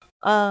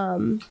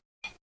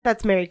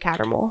 that's Mary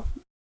Cattermole.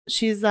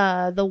 She's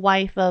the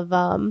wife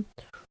of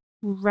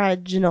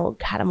Reginald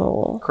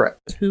Cattermole. Correct.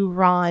 Who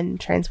Ron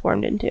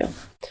transformed into.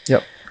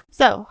 Yep.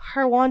 So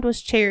her wand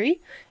was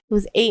cherry. It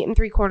was 8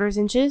 3/4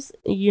 inches,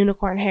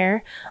 unicorn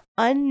hair,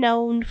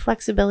 unknown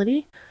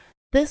flexibility.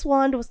 This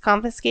wand was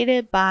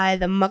confiscated by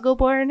the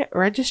Muggleborn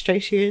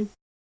Registration.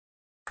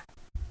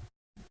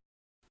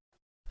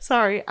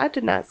 Sorry, I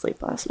did not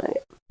sleep last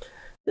night.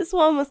 This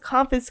wand was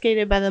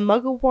confiscated by the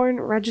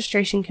Muggleborn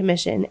Registration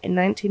Commission in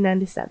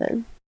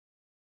 1997.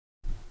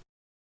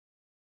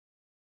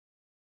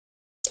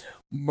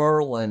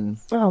 Merlin.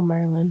 Oh,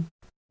 Merlin.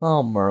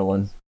 Oh,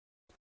 Merlin.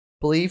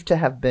 Believed to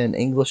have been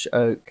English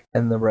oak,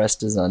 and the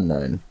rest is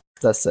unknown.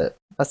 That's it.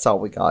 That's all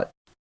we got.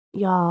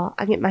 Y'all,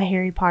 I get my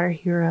Harry Potter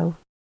hero,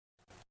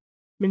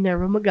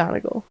 Minerva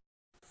McGonagall.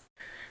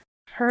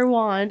 Her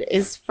wand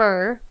is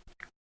fur,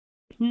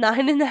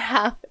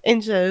 9.5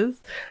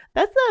 inches.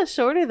 That's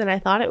shorter than I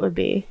thought it would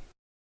be.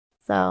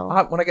 So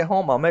When I get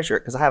home, I'll measure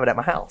it because I have it at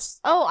my house.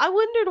 Oh, I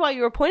wondered why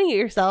you were pointing at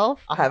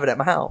yourself. I have it at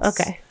my house.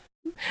 Okay.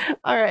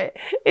 All right.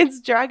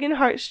 It's dragon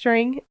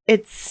heartstring.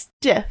 It's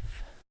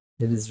stiff.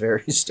 It is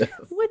very stiff.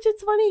 Which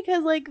it's funny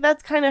because, like,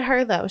 that's kind of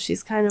her, though.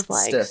 She's kind of,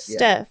 like,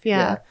 stiff.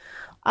 Yeah.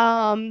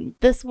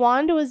 This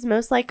wand was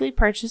most likely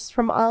purchased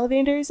from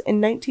Ollivanders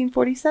in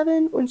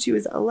 1947 when she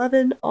was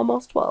 11,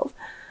 almost 12.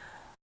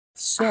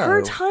 So,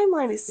 her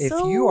timeline is if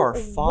so you are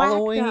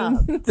following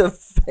the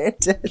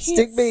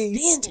Fantastic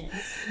Beast,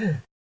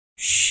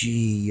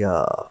 she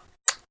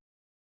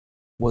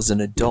was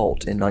an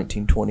adult in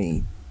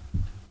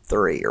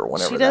 1923 or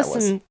whenever that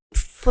was. Some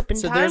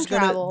flipping time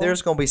travel.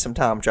 There's gonna be some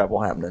time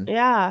travel happening.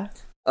 Yeah.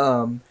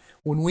 When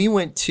we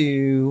went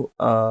to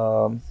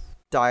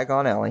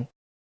Diagon Alley,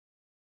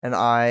 and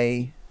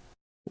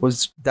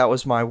that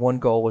was my one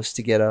goal, was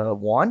to get a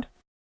wand.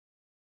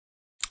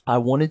 I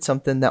wanted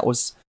something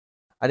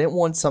I didn't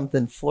want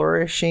something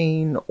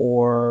flourishing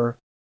or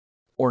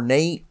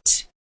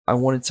ornate. I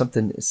wanted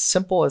something as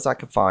simple as I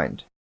could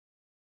find.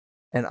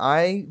 And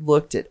I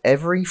looked at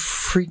every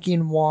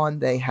freaking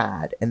wand they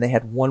had, and they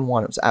had one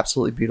wand. It was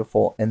absolutely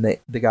beautiful. And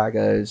the guy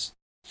goes,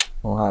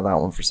 "I'll have that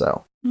one for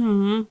sale."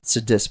 Mm-hmm. It's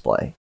a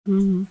display.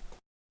 Mm-hmm.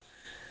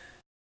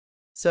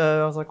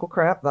 So I was like, well,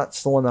 crap,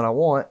 that's the one that I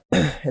want.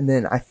 And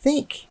then I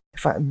think,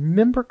 if I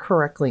remember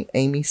correctly,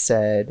 Amy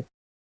said,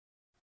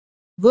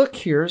 look,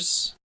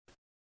 here's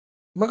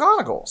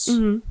McGonagall's.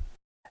 Mm-hmm.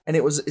 And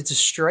it's a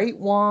straight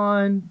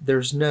wand.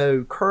 There's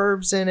no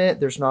curves in it.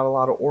 There's not a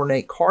lot of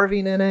ornate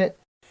carving in it.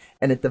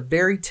 And at the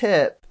very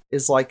tip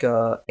is like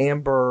a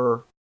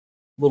amber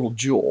little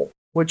jewel,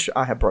 which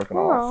I have broken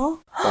off,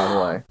 by the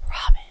way.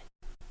 Robin.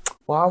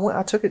 Well,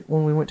 I took it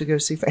when we went to go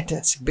see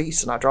Fantastic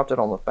Beasts, and I dropped it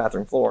on the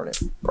bathroom floor, and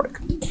it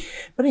broke.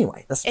 But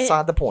anyway, that's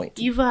beside the point.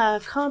 You've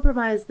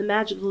compromised the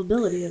magical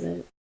ability of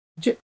it.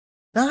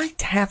 I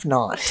have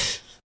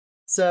not.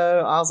 So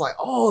I was like,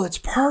 oh, that's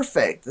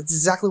perfect. That's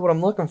exactly what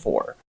I'm looking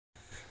for.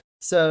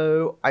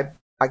 So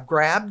I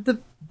grabbed the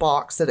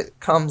box that it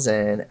comes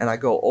in, and I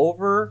go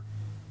over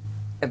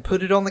and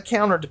put it on the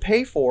counter to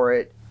pay for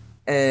it.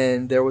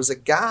 And there was a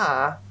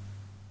guy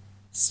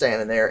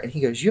standing there, and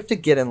he goes, you have to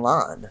get in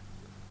line.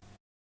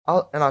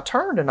 And I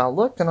turned and I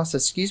looked and I said,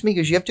 excuse me,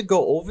 because you have to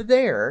go over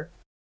there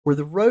where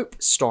the rope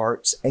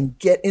starts and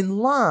get in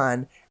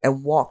line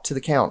and walk to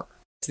the counter,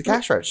 to the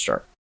cash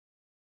register.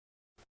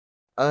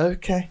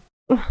 Okay.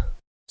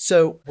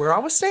 So where I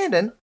was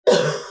standing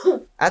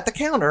at the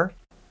counter,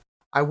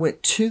 I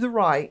went to the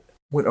right,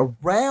 went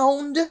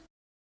around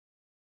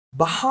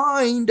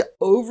behind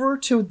over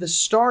to the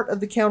start of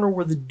the counter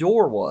where the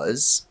door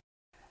was,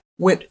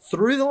 went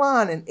through the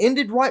line and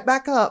ended right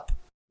back up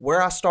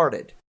where I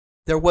started.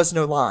 There was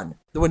no line.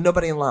 There was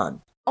nobody in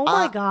line. Oh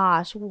my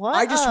gosh, what?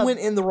 I just went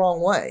in the wrong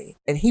way,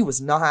 and he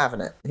was not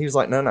having it. He was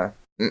like, no.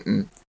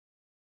 Mm-mm.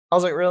 I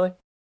was like, really?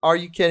 Are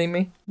you kidding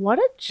me? What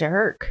a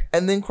jerk.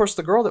 And then, of course,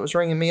 the girl that was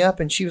ringing me up,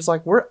 and she was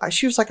like,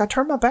 she was like, I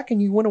turned my back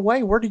and you went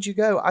away. Where did you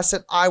go? I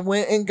said, I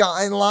went and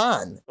got in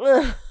line.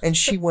 And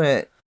she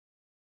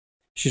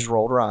just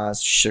rolled her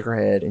eyes, shook her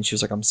head, and she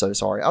was like, I'm so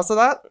sorry. I was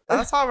like,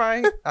 that's all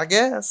right, I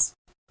guess.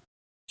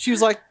 She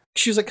was like,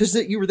 because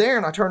you were there,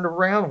 and I turned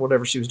around,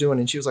 whatever she was doing,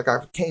 and she was like,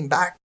 I came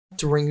back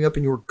to ring you up,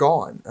 and you were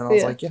gone. And I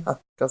was like, yeah,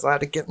 because I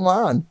had to get in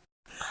line.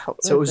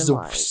 So it was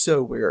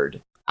so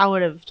weird. I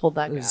would have told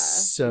that guy. It was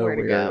so where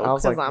to weird. go, I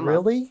was like,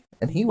 really?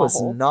 And he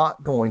was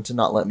not going to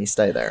not let me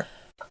stay there.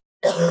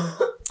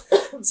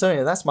 So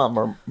yeah, that's my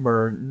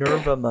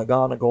Minerva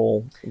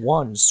McGonagall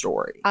one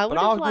story. When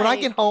I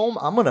get home,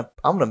 I'm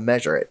gonna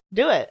measure it.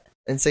 Do it.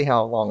 And see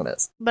how long it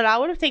is. But I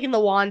would have taken the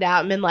wand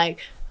out and been like,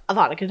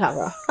 Avada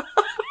Kedavra.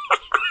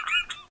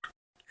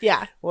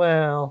 Yeah.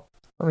 Well,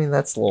 I mean,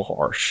 that's a little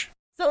harsh.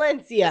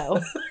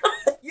 Silencio.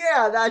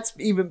 Yeah, that's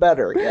even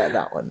better. Yeah,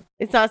 that one.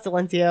 It's not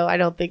silencio. I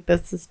don't think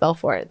that's the spell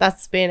for it.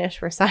 That's Spanish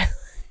for silence.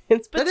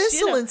 But that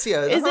is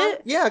silencio. Is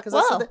it? Yeah, because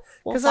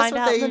we'll find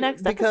out in the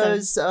next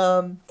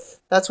episode.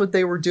 That's what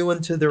they were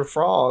doing to their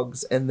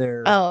frogs and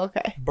their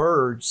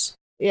birds.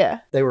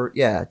 Yeah. They were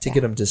to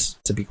get them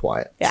to be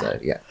quiet. Yeah. So,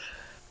 yeah.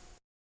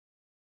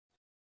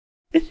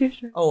 It's your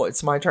turn. Oh,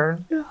 it's my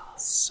turn? Yeah.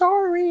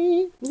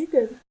 Sorry. You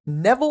good.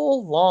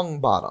 Neville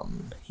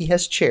Longbottom. He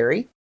has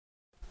cherry.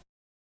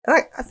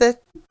 And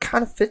that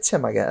kind of fits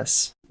him, I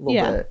guess. A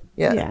little bit.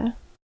 Yeah.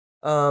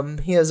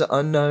 He has an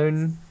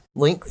unknown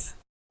length.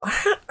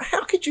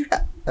 How could you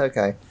have...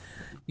 Okay.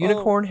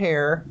 Unicorn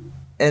hair,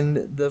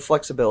 and the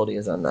flexibility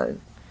is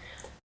unknown.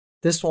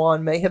 This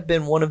wand may have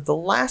been one of the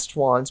last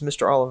wands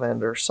Mr.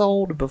 Ollivander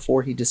sold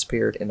before he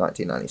disappeared in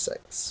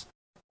 1996.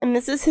 And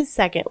this is his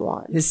second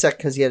wand.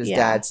 Because he had his Yeah.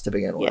 dad's to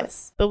begin with.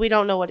 Yes, but we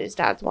don't know what his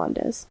dad's wand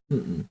is.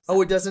 Mm-mm.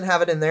 Oh, it doesn't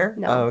have it in there?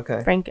 No. Oh,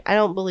 okay. Frank, I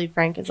don't believe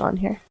Frank is on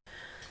here.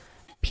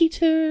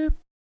 Peter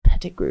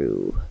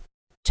Pettigrew.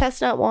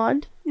 Chestnut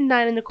wand,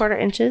 9¼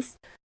 inches.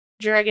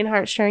 Dragon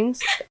heartstrings,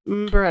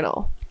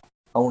 brittle.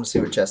 I want to see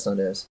what chestnut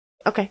is.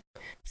 Okay.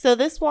 So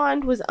this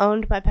wand was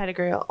owned by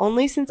Pettigrew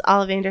only since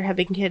Ollivander had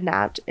been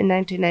kidnapped in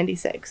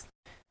 1996.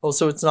 Oh,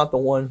 so it's not the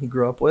one he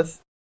grew up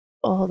with?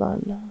 Oh, hold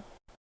on.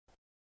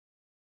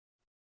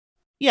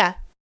 Yeah.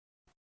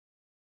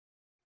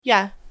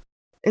 Yeah.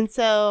 And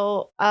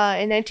so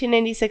in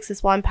 1996,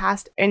 this wand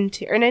passed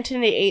into, or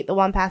 1998, the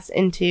wand passed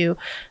into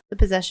the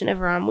possession of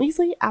Ron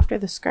Weasley after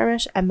the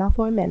skirmish at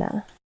Malfoy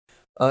Manor.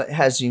 It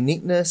has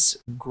uniqueness,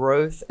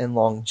 growth, and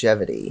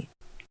longevity.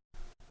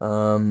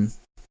 The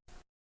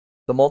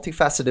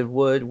multifaceted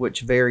wood,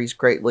 which varies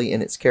greatly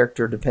in its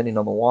character depending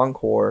on the wand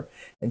core,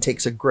 and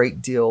takes a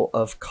great deal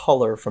of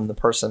color from the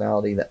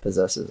personality that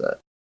possesses it.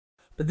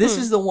 But this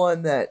is the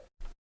one that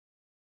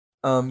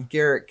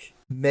Garrick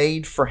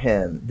made for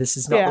him. This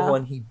is not the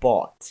one he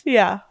bought.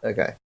 Yeah.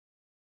 Okay.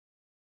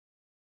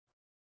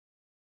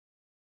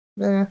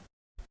 I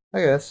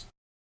guess.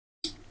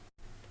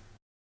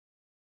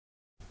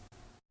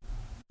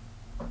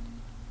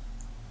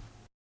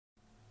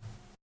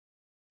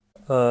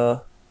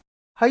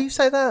 How you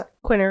say that?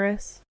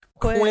 Quinnerus.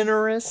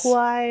 Quinnerus?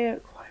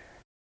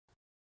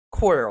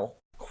 Quirrell.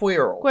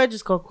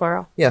 Just call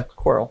Quirrell. Yeah,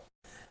 Quirrell.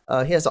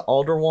 He has an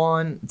alder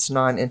wand. It's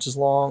 9 inches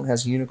long,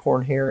 has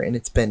unicorn hair, and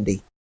it's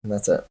bendy. And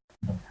that's it.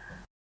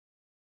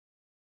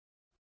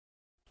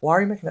 Why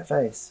are you making that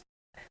face?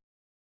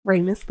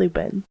 Remus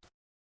Lupin.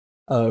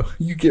 Oh,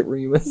 you get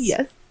Remus?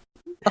 Yes.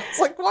 I was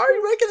like, why are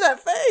you making that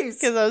face?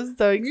 Because I was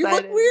so excited. You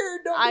look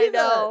weird. Don't I do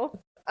know.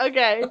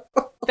 Okay.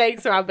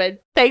 Thanks, Robin.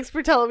 Thanks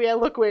for telling me I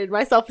look weird.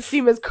 My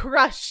self-esteem is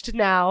crushed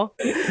now.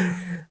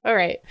 All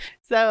right.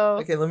 So.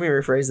 Okay, let me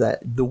rephrase that.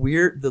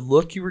 The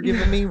look you were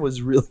giving me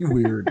was really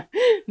weird.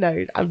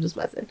 No, I'm just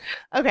messing.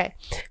 Okay.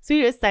 So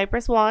you have a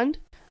cypress wand.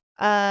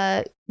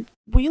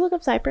 Will you look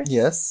up cypress?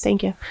 Yes.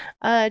 Thank you.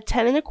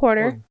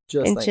 10¼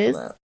 Just inches.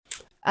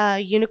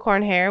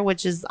 Unicorn hair,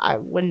 which is, I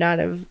would not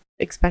have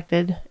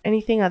expected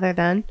anything other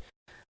than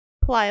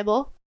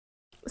pliable.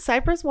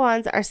 Cypress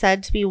wands are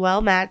said to be well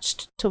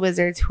matched to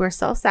wizards who are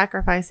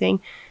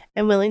self-sacrificing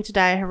and willing to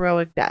die a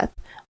heroic death.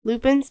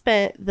 Lupin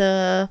spent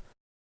the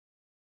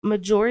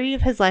majority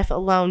of his life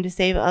alone to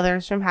save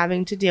others from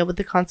having to deal with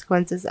the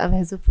consequences of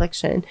his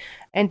affliction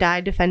and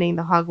died defending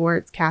the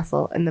Hogwarts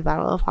castle in the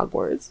Battle of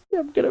Hogwarts.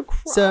 I'm gonna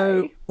cry.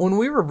 So, when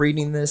we were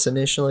reading this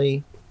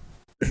initially,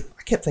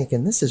 I kept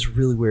thinking, this is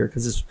really weird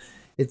because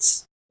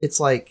it's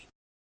like,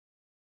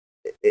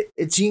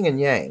 it's yin and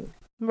yang.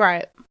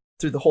 Right.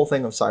 Through the whole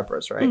thing of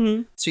Cypress, right?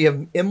 Mm-hmm. So you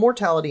have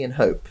immortality and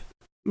hope.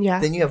 Yeah.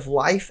 Then you have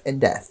life and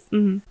death.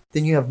 Mm-hmm.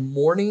 Then you have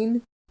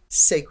mourning,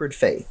 sacred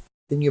faith.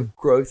 Then you have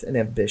growth and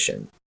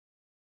ambition.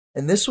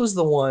 And this was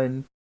the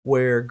one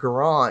where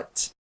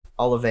Geraint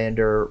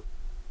Ollivander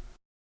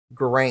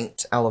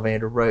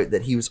wrote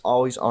that he was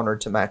always honored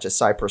to match a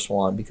Cypress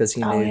wand because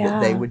he knew that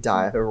they would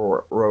die a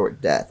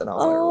heroic death. And I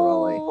was like,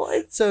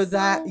 really? So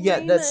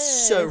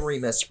That's so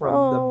Remus from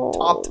the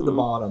top to the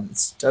bottom.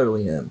 It's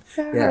totally him.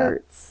 That Yeah.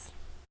 hurts.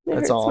 It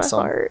That's hurts awesome.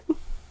 My heart.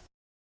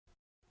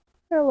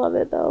 I love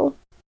it though.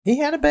 He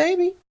had a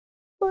baby.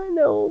 I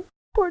know.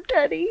 Poor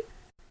Teddy.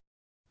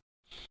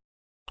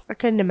 I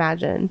couldn't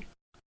imagine.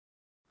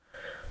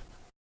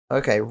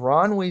 Okay,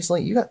 Ron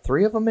Weasley. You got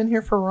 3 of them in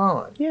here for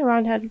Ron. Yeah,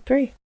 Ron had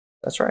 3.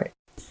 That's right.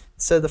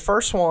 So the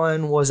first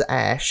one was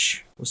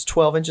Ash. Was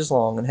 12 inches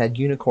long and had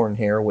unicorn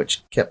hair,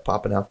 which kept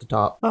popping out the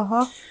top.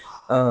 Uh-huh.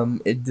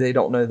 They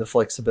don't know the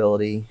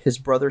flexibility. His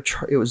brother,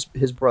 it was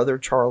his brother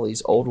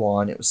Charlie's old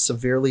wand. It was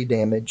severely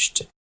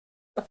damaged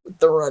with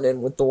the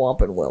run-in with the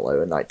Whomping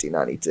Willow in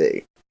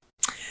 1992.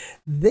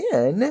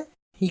 Then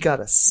he got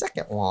a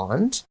second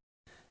wand,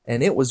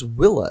 and it was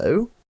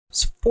Willow. It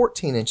was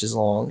 14 inches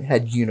long,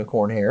 had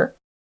unicorn hair.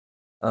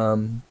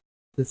 The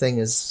thing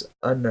is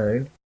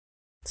unknown.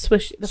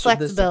 Swish. The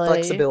flexibility. The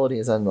flexibility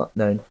is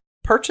unknown.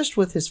 Purchased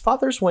with his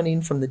father's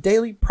winning from the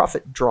Daily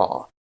Prophet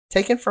draw.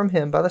 Taken from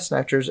him by the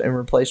Snatchers and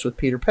replaced with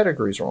Peter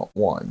Pettigrew's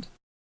wand.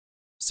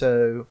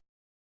 So,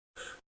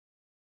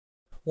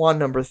 wand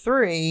number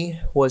 3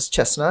 was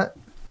Chestnut,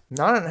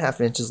 9.5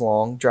 inches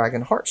long,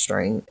 dragon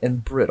heartstring,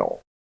 and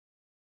brittle.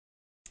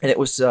 And it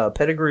was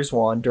Pettigrew's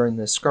wand during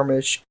the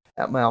skirmish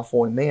at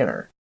Malfoy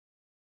Manor.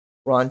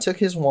 Ron took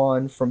his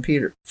wand from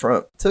Pettigrew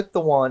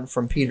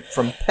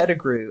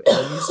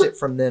and used it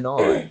from then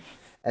on,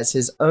 as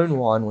his own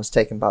wand was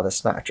taken by the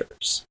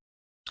Snatchers.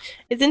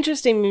 It's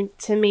interesting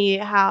to me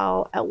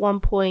how at one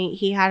point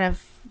he had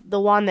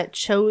the wand that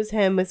chose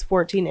him was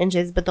 14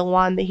 inches, but the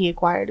wand that he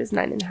acquired is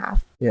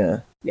 9.5. Yeah.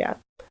 Yeah.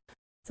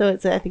 So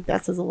I think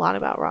that says a lot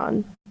about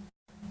Ron.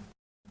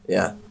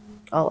 Yeah.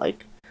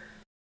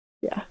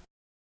 Yeah.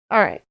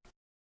 All right.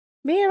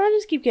 Man, I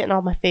just keep getting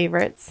all my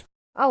favorites.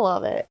 I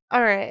love it.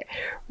 All right.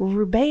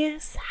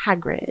 Rubeus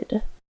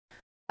Hagrid.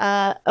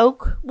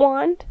 Oak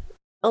wand,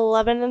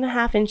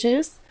 11.5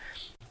 inches.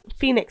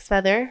 Phoenix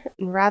Feather,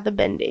 and Rather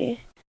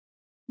Bendy.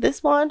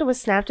 This wand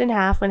was snapped in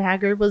half when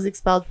Hagrid was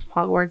expelled from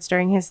Hogwarts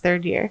during his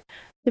 3rd year.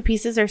 The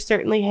pieces are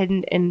certainly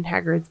hidden in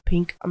Hagrid's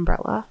pink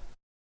umbrella.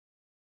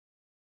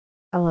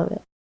 I love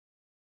it.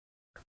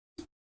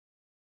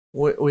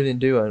 We didn't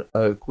do an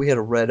oak. We had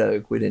a red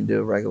oak. We didn't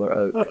do a regular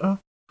oak.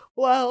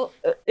 Well,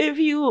 if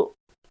you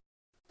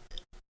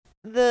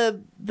the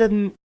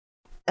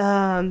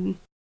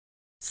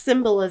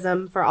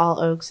symbolism for all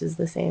oaks is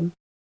the same.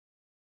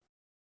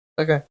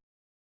 Okay.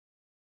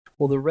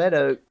 Well, the red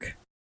oak,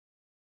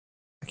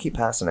 I keep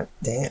passing it.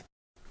 Damn.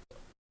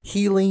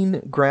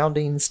 Healing,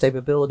 grounding,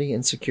 stability,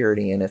 and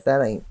security. And if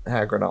that ain't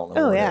Hagrid, I don't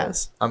know what it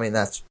is. I mean,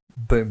 that's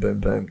boom, boom,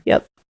 boom.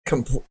 Yep.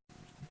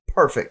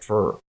 Perfect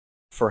for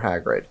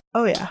Hagrid.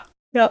 Oh, yeah.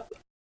 Yep.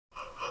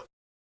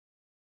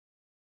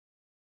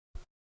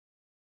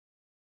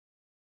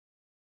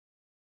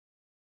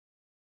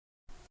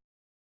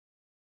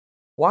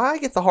 Why I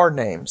get the hard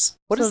names?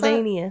 What is that?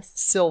 Sylvanius.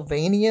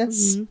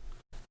 Sylvanius? Mm-hmm.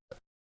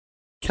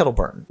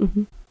 Kettleburn.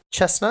 Mm-hmm.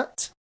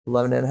 Chestnut,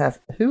 11 and a half.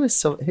 Who is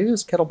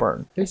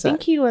Kettleburn? Who's I think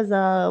that? he was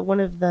one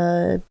of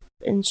the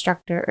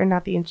instructor, or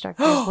not the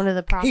instructors, one of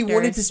the proctors. He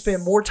wanted to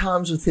spend more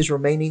times with his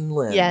remaining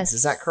limbs. Yes.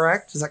 Is that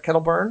correct? Is that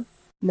Kettleburn?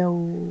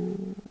 No.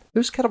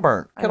 Who's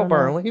Kettleburn? I don't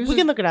Kettleburn. know. He was We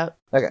can look it up.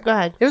 Okay. Go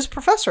ahead. It was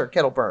Professor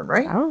Kettleburn,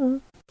 right? I don't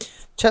know.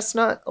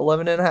 Chestnut,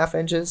 11 and a half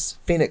inches.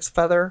 Phoenix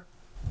Feather.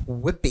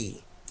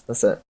 Whippy.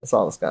 That's it. That's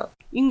all it's got.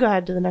 You can go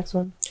ahead to the next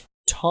one.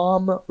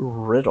 Tom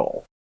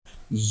Riddle.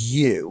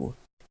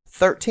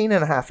 13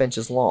 and a half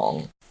inches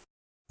long.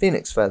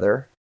 Phoenix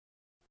Feather.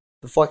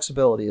 The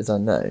flexibility is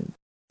unknown.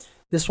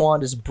 This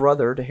wand is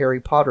brother to Harry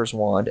Potter's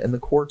wand, and the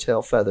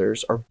core-tail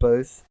feathers are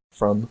both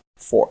from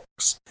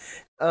forks.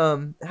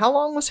 How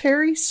long was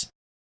Harry's?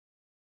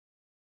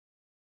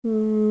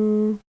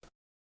 So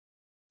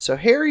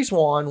Harry's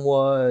wand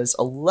was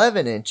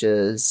 11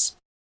 inches,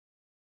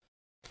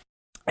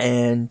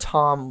 and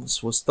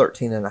Tom's was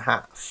 13 and a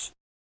half.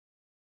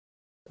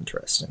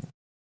 Interesting.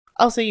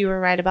 Also, you were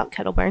right about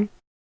Kettleburn.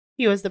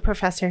 He was the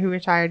professor who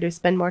retired to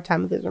spend more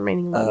time with his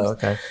remaining limbs. Oh,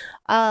 okay.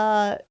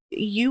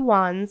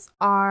 U-wands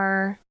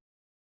are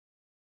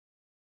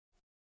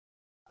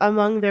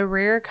among the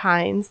rare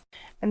kinds,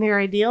 and their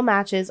ideal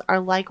matches are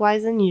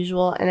likewise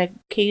unusual and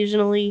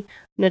occasionally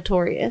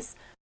notorious.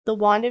 The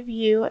Wand of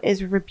U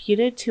is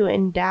reputed to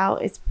endow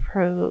its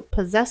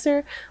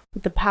possessor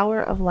with the power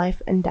of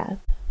life and death.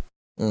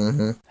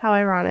 Mm-hmm. How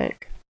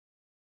ironic.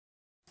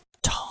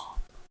 Tom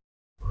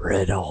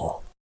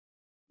Riddle.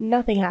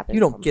 Nothing happens.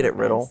 You don't get it,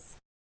 Riddle.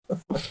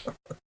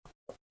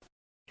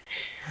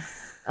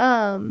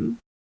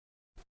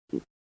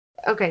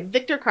 Okay,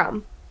 Victor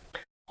Crumb.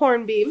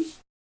 Hornbeam.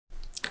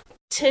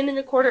 10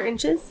 1/4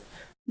 inches.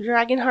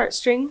 Dragon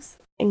heartstrings.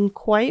 And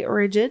quite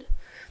rigid.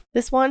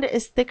 This wand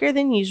is thicker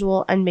than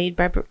usual and made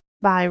by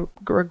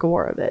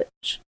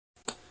Grigorovich.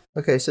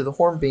 Okay, so the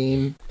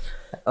Hornbeam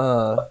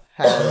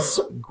has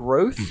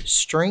growth,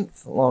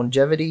 strength,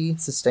 longevity,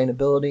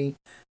 sustainability,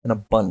 and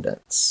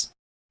abundance.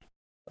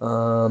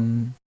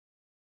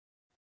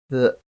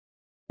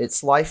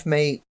 Its life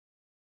mate.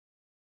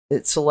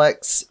 It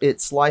selects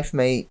its life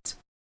mate,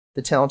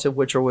 the talented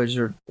witch or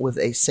wizard, with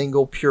a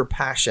single pure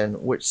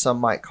passion, which some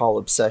might call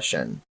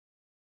obsession.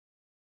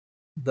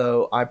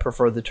 Though I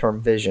prefer the term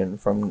vision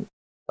from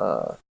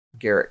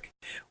Garrick.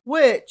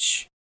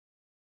 Which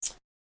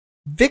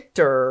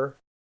Victor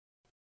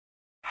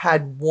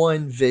had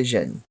one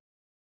vision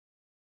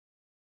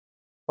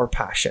or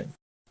passion.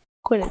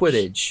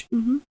 Quidditch.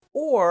 Mm-hmm.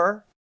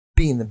 Or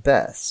being the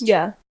best.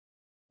 Yeah.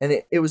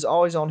 And it was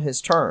always on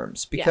his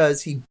terms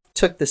because he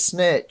took the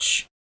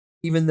snitch,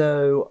 even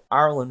though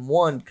Ireland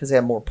won because they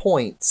had more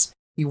points.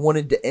 He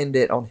wanted to end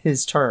it on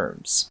his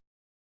terms.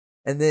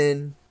 And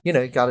then, he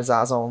got his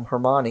eyes on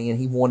Hermione and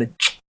he wanted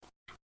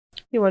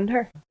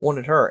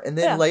her. And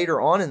then later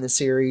on in the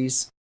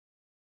series,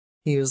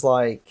 he was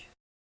like,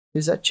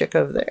 who's that chick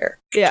over there?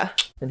 Yeah.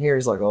 And here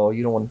he's like, oh,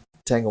 you don't want to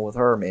tangle with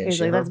her, man. He's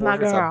like, that's my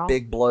girl. A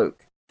big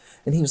bloke.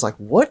 And he was like,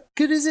 what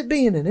good is it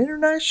being an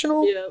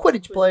international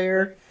Quidditch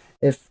player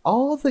if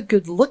all the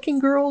good-looking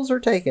girls are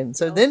taken?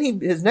 So then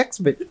his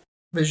next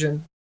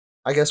vision,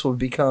 I guess, would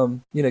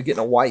become, getting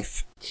a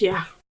wife.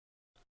 Yeah.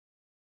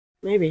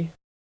 Maybe.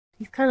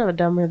 He's kind of a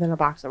dumber than a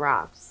box of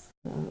rocks.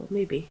 So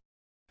maybe.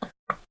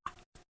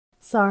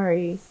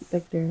 Sorry,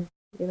 Victor.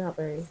 You're not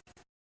very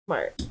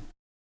smart.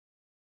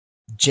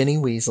 Ginny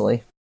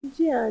Weasley.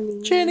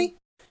 Jenny.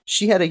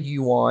 She had a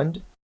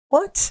U-wand.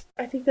 What?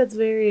 I think that's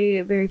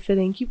very, very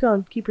fitting. Keep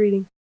going. Keep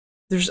reading.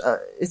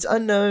 It's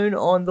unknown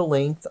on the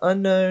length,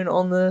 unknown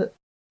on the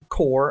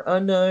core,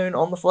 unknown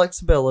on the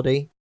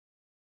flexibility.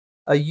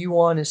 A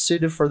U-wand is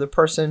suited for the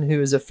person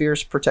who is a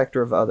fierce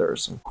protector of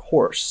others. Of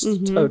course,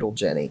 total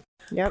Jenny.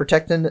 Yep.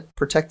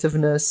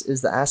 Protectiveness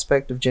is the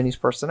aspect of Jenny's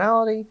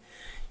personality.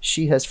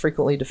 She has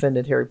frequently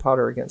defended Harry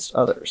Potter against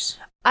others.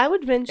 I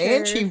would venture...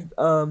 And she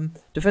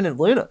defended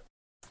Luna.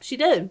 She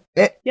did.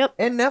 Yep.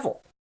 And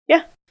Neville.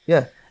 Yeah.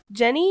 Yeah.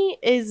 Jenny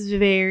is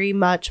very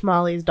much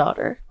Molly's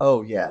daughter.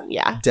 Oh, yeah.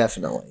 Yeah.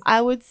 Definitely. I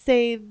would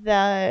say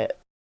that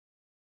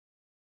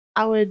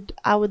I would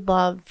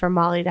love for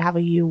Molly to have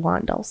a U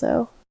wand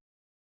also.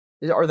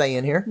 Are they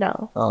in here?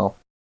 No, Oh.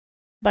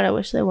 but I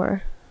wish they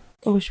were.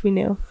 I wish we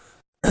knew.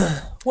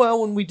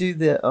 Well, when we do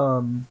the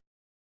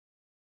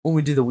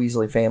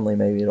Weasley family,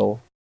 maybe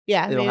it'll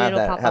Maybe have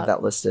that pop have up.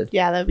 that listed.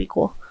 Yeah, that'd be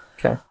cool.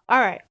 Okay. All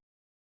right.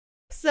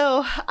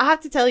 So I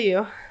have to tell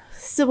you,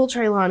 Sybil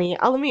Trelawney.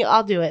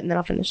 I'll do it and then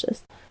I'll finish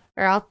this,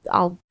 or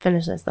I'll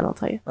finish this then I'll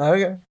tell you.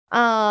 Okay.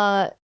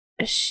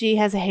 She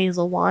has a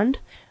hazel wand,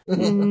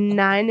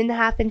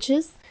 9.5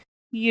 inches,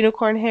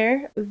 unicorn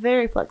hair,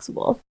 very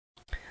flexible.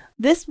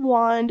 This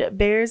wand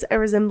bears a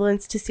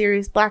resemblance to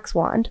Sirius Black's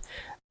wand,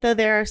 though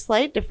there are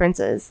slight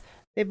differences.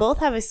 They both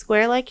have a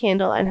square-like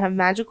handle and have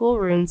magical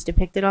runes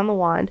depicted on the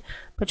wand,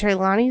 but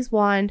Trelawney's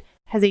wand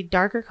has a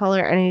darker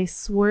color and a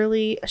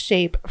swirly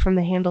shape from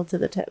the handle to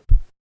the tip.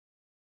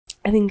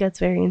 I think that's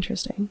very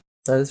interesting.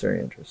 That is very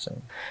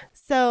interesting.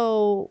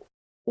 So,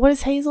 what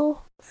is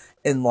hazel?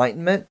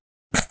 Enlightenment.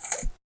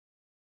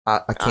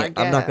 I can't.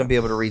 I'm not going to be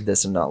able to read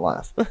this and not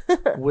laugh.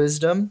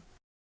 Wisdom.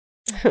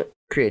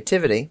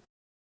 Creativity.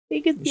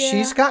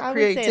 She's got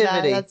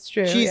creativity. That's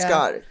true. She's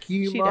got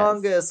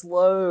humongous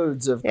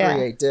loads of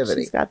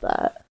creativity. She's got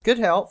that. Good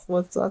health.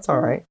 That's all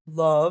right.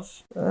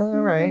 Love. All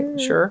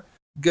right. Sure.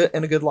 Good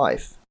and a good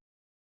life.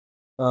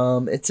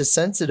 It's a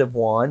sensitive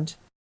wand.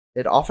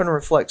 It often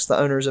reflects the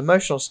owner's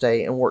emotional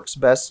state and works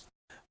best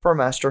for a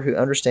master who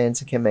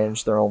understands and can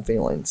manage their own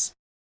feelings.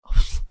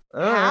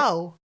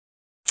 How?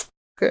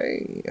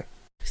 Okay.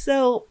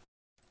 So,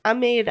 I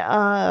made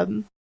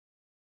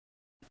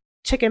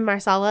chicken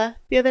marsala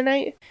the other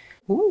night.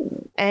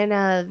 Ooh.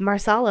 And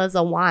marsala is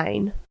a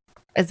wine,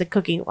 is a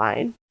cooking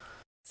wine.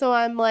 So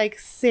I'm like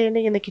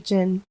standing in the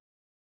kitchen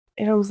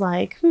and I was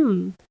like,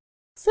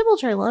 Sybil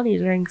Trelawney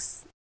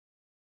drinks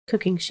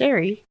cooking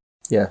sherry.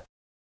 Yeah.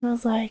 And I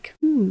was like,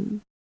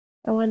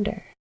 I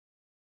wonder. I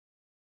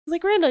was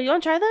like, Randall, you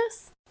want to try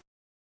this?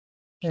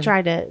 He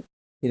tried it.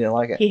 He didn't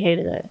like it. He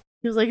hated it.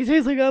 He was like, it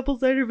tastes like apple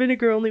cider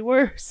vinegar, only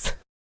worse.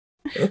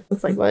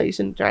 It's like, well, you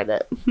shouldn't have tried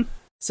it.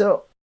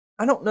 So,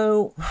 I don't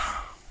know.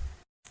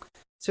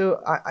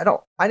 So,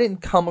 I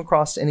didn't come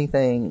across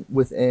anything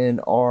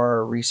within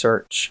our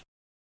research.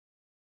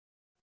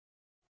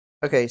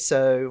 Okay,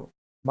 so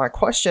my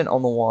question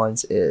on the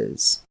wands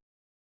is,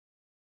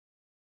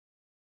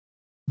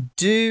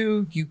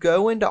 do you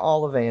go into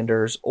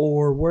Ollivander's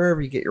or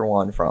wherever you get your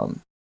wand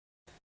from?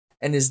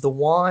 And is the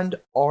wand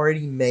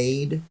already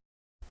made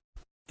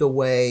the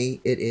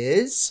way it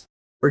is?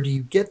 Or do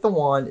you get the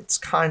wand, it's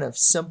kind of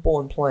simple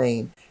and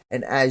plain,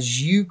 and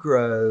as you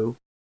grow,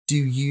 do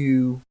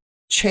you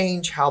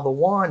change how the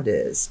wand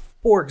is?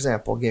 For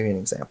example, I'll give you an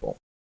example.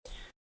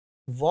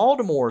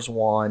 Voldemort's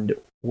wand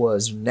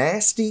was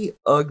nasty,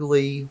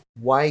 ugly,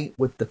 white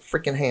with the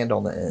freaking hand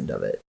on the end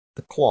of it,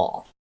 the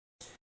claw.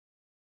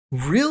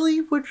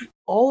 Really, would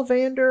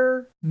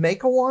Ollivander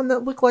make a wand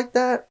that looked like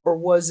that? Or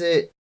was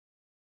it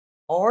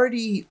more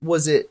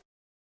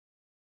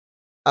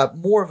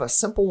of a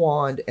simple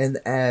wand, and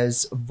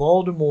as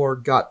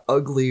Voldemort got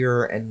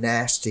uglier and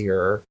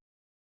nastier,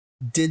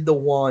 did the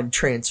wand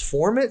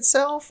transform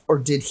itself, or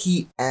did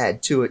he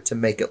add to it to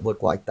make it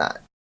look like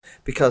that?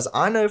 Because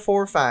I know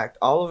for a fact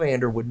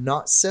Ollivander would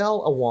not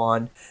sell a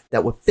wand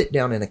that would fit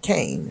down in a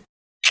cane.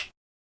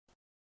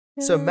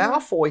 So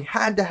Malfoy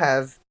had to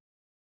have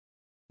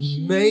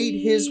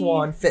made his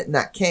wand fit in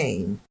that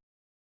cane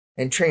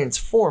and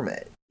transform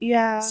it.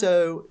 Yeah.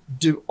 So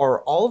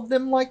are all of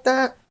them like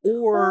that?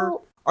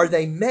 Or are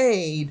they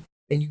made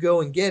and you go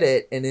and get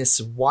it and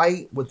it's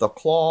white with a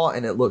claw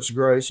and it looks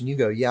gross and you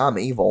go, yeah, I'm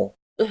evil.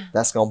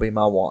 That's going to be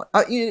my wand.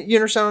 You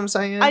understand what I'm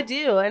saying? I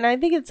do. And I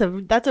think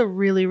that's a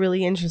really,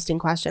 really interesting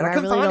question. And I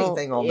couldn't find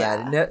anything on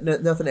that.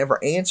 Nothing ever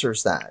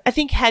answers that. I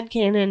think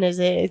headcanon is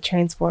it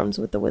transforms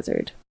with the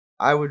wizard.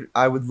 I would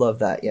love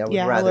that. Yeah, I would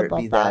rather it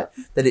be that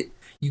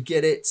you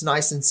get it, it's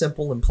nice and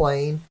simple and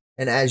plain.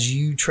 And as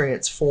you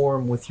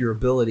transform with your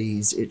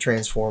abilities, it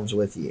transforms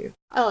with you.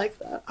 I like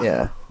that.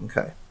 Yeah.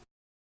 Okay.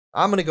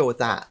 I'm going to go with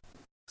that.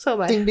 So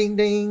am I. Ding, ding,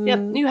 ding. Yep.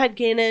 New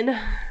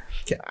headcanon.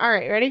 Okay. All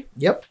right. Ready?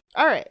 Yep.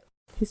 All right.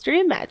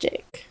 History of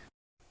magic.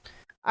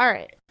 All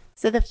right.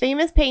 So the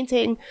famous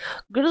painting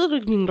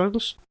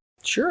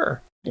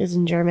Sure. is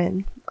in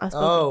German.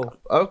 Oh,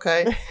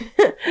 okay.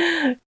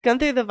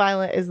 Gunther the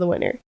Violent is the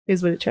winner,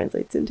 is what it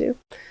translates into.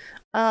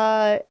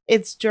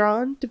 It's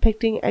drawn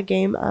depicting a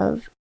game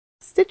of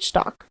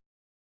Stitchstock,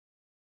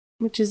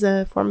 which is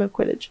a form of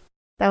Quidditch.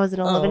 That was in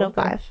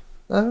 1105.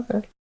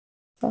 Okay.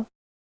 So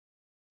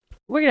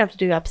we're going to have to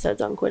do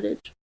episodes on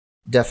Quidditch.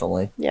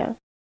 Definitely. Yeah.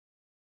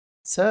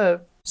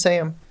 So,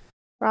 Sam.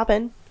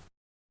 Robin.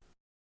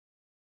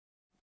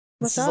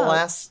 This is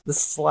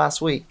the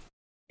last week.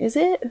 Is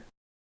it?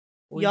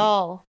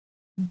 Y'all.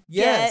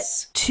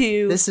 Yes. Get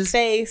to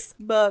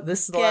Facebook.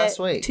 This is the last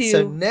week.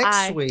 So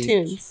next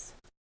week.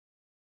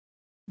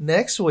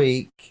 Next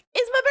week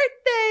is my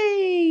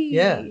birthday.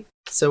 Yeah.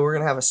 So we're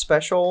gonna have a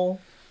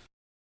special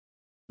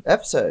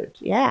episode.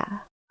 Yeah.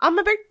 On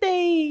my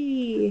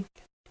birthday.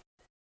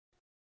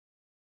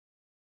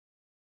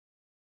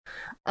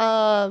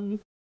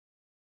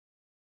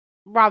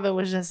 Robin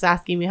was just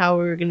asking me how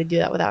we were going to do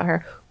that without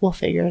her. We'll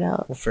figure it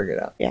out. We'll figure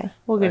it out. Yeah,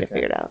 we'll get it Okay.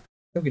 figured out.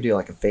 We could do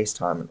like a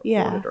FaceTime and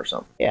record it or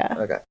something. Yeah.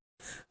 Okay.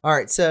 All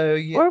right. So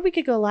you, Or we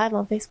could go live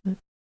on Facebook.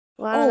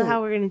 Well, I don't know Oh.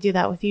 how we're going to do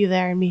that with you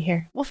there and me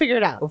here. We'll figure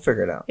it out. we'll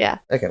figure it out. Yeah.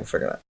 Okay, we'll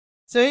figure it out.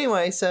 So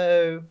anyway,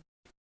 you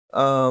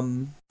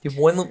have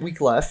 1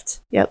 week left.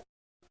 Yep.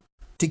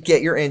 To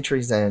get your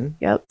entries in.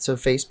 Yep. So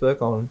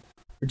Facebook on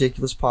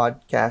Ridiculous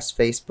Podcast,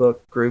 Facebook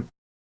group,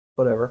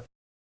 whatever.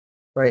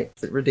 Right?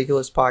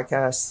 Ridiculous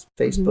Podcast,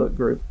 Facebook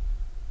group.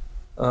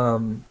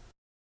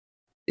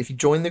 If you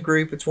join the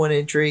group, it's 1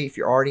 entry. If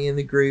you're already in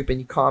the group and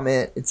you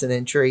comment, it's an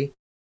entry.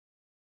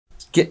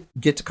 Get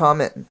to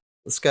commenting.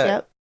 Let's go.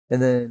 Yep.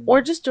 And then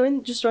Or just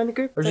join the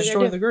group. or That's just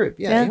all you join gotta the group.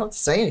 Yeah, Yeah. you don't have to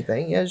say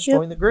anything. Yeah, just Yep.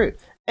 join the group.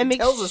 do. And It make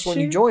tells us when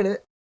you sure- join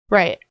it.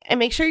 Right. And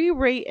make sure you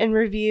rate and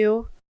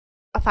review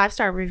a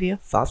 5-star review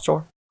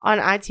 5-star. on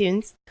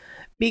iTunes,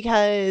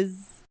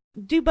 because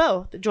do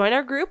both. Join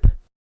our group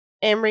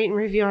and rate and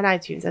review on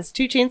iTunes. That's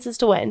 2 chances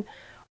to win.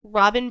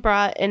 Robin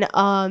brought an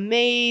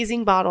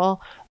amazing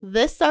bottle.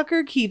 This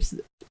sucker keeps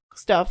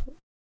stuff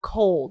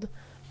cold.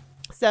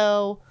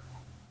 So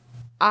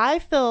I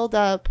filled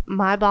up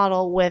my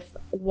bottle with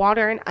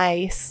water and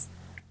ice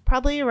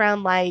probably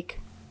around like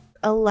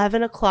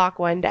 11 o'clock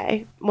one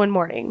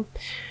morning.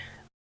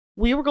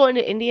 We were going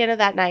to Indiana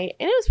that night,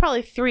 and it was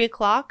probably 3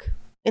 o'clock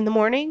in the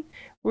morning.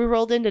 We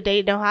rolled into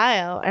Dayton,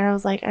 Ohio, and I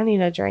was like, I need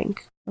a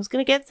drink. I was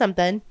going to get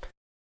something.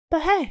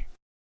 But hey,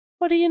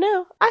 what do you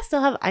know? I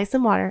still have ice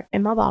and water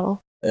in my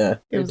bottle. Yeah, It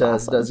it was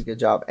does. awesome. Does a good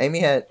job. Amy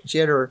had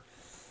her.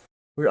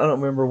 I don't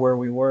remember where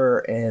we were,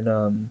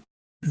 and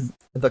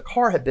the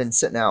car had been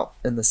sitting out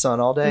in the sun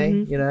all day,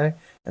 Mhm. you know.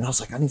 And I was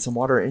like, I need some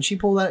water. And she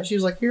pulled that. She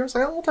was like, here. I was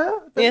like, I'll take it.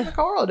 It's in Yeah. the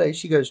car all day.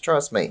 She goes,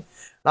 trust me. And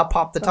I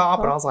popped the top,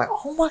 and I was like,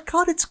 oh my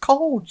god, it's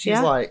cold. She's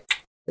Yeah. like,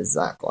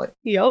 exactly.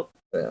 Yep.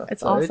 Yeah,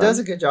 It's so awesome. It does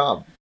a good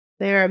job.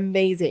 They're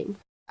amazing.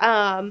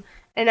 And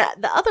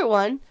the other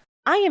one,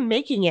 I am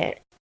making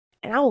it,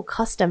 and I will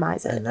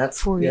customize it And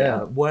that's for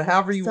yeah, you.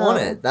 however you So, want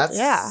it. That's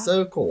yeah.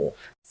 so cool.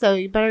 So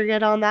you better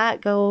get on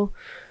that. Go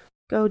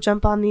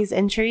jump on these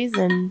entries,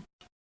 and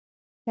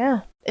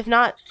yeah. If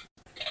not,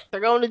 they're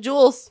going to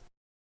Jules.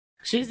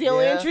 She's the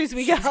only Yeah, entries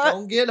we she's got.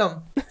 gonna get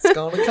them. It's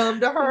gonna come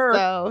to her.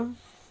 So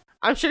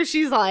I'm sure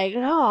she's like,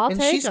 no, I'll And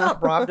take she's them.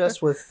 not robbed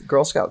us with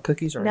Girl Scout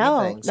cookies or No,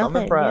 anything. So I'm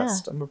nothing,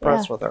 impressed. yeah. I'm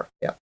impressed with her.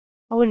 Yeah.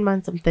 I wouldn't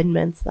mind some Thin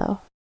Mints though.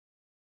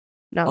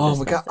 No, Oh just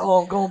my god. messing.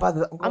 Oh, I'm going by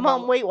the. I'm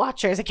on Weight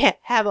Watchers. I can't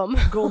have them.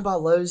 going by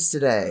Lowe's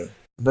today.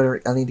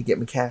 I need to get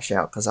my cash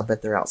out because I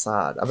bet they're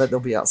outside. I bet they'll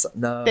be outside.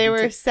 No, They it'd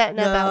be were too- setting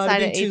up no,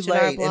 outside it'd of be too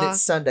H&R late, and Block.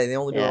 it's Sunday. They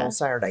only do it Yeah. on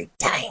Saturday.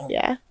 Dang.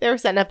 Yeah, they were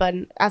setting up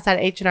outside of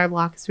H&R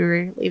Block as we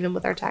were leaving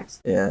with our tax.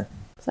 Yeah.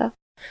 So,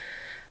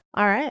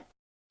 all right.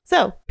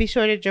 So be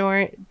sure to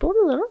join.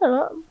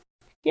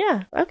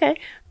 Yeah. Okay.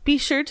 Be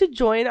sure to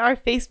join our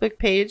Facebook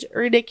page,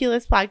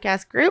 Ridiculous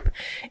Podcast Group,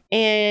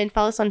 and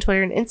follow us on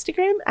Twitter and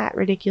Instagram at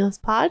Ridiculous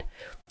Pod.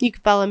 You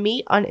can follow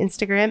me on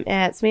Instagram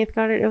at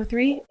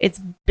SmithGoddard03.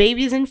 It's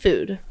babies and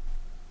food.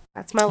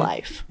 That's my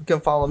life. You can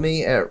follow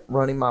me at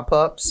Running My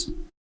Pups.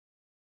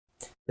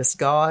 It's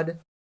God,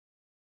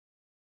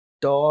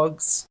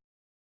 dogs,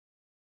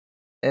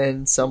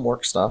 and some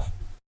work stuff.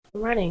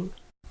 Running.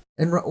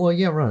 And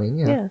running.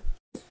 Yeah.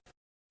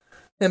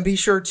 And be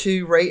sure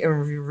to rate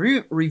and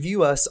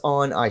review us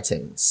on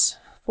iTunes.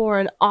 For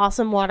an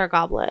awesome water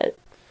goblet.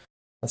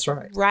 That's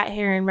right. Rat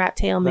hair and rat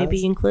tail may be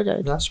That's-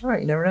 included. That's right.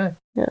 You never know.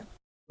 Yeah.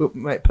 We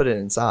might put it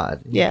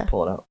inside. You Yeah. can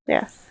pull it out.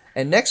 Yeah.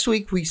 And next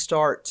week we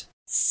start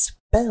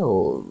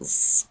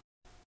spells.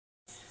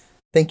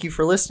 Thank you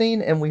for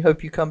listening, and we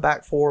hope you come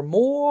back for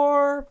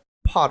more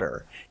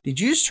Potter. Did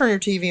you just turn your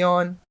TV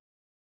on?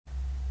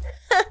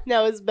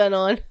 No, it's been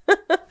on.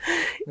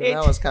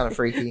 That was kind of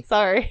freaky.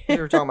 Sorry. We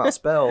were talking about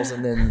spells,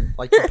 and then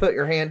like you put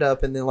your hand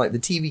up, and then like the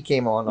TV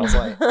came on. I was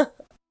like,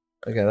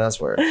 okay, that's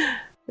weird.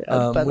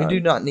 We do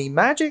not need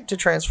magic to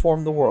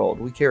transform the world.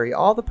 We carry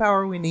all the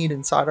power we need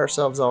inside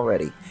ourselves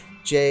already.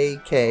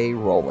 J.K.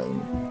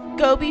 Rowling.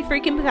 Go be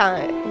freaking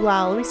kind.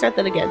 Wow, let me start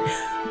that again.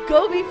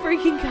 Go be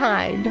freaking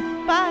kind.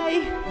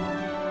 Bye.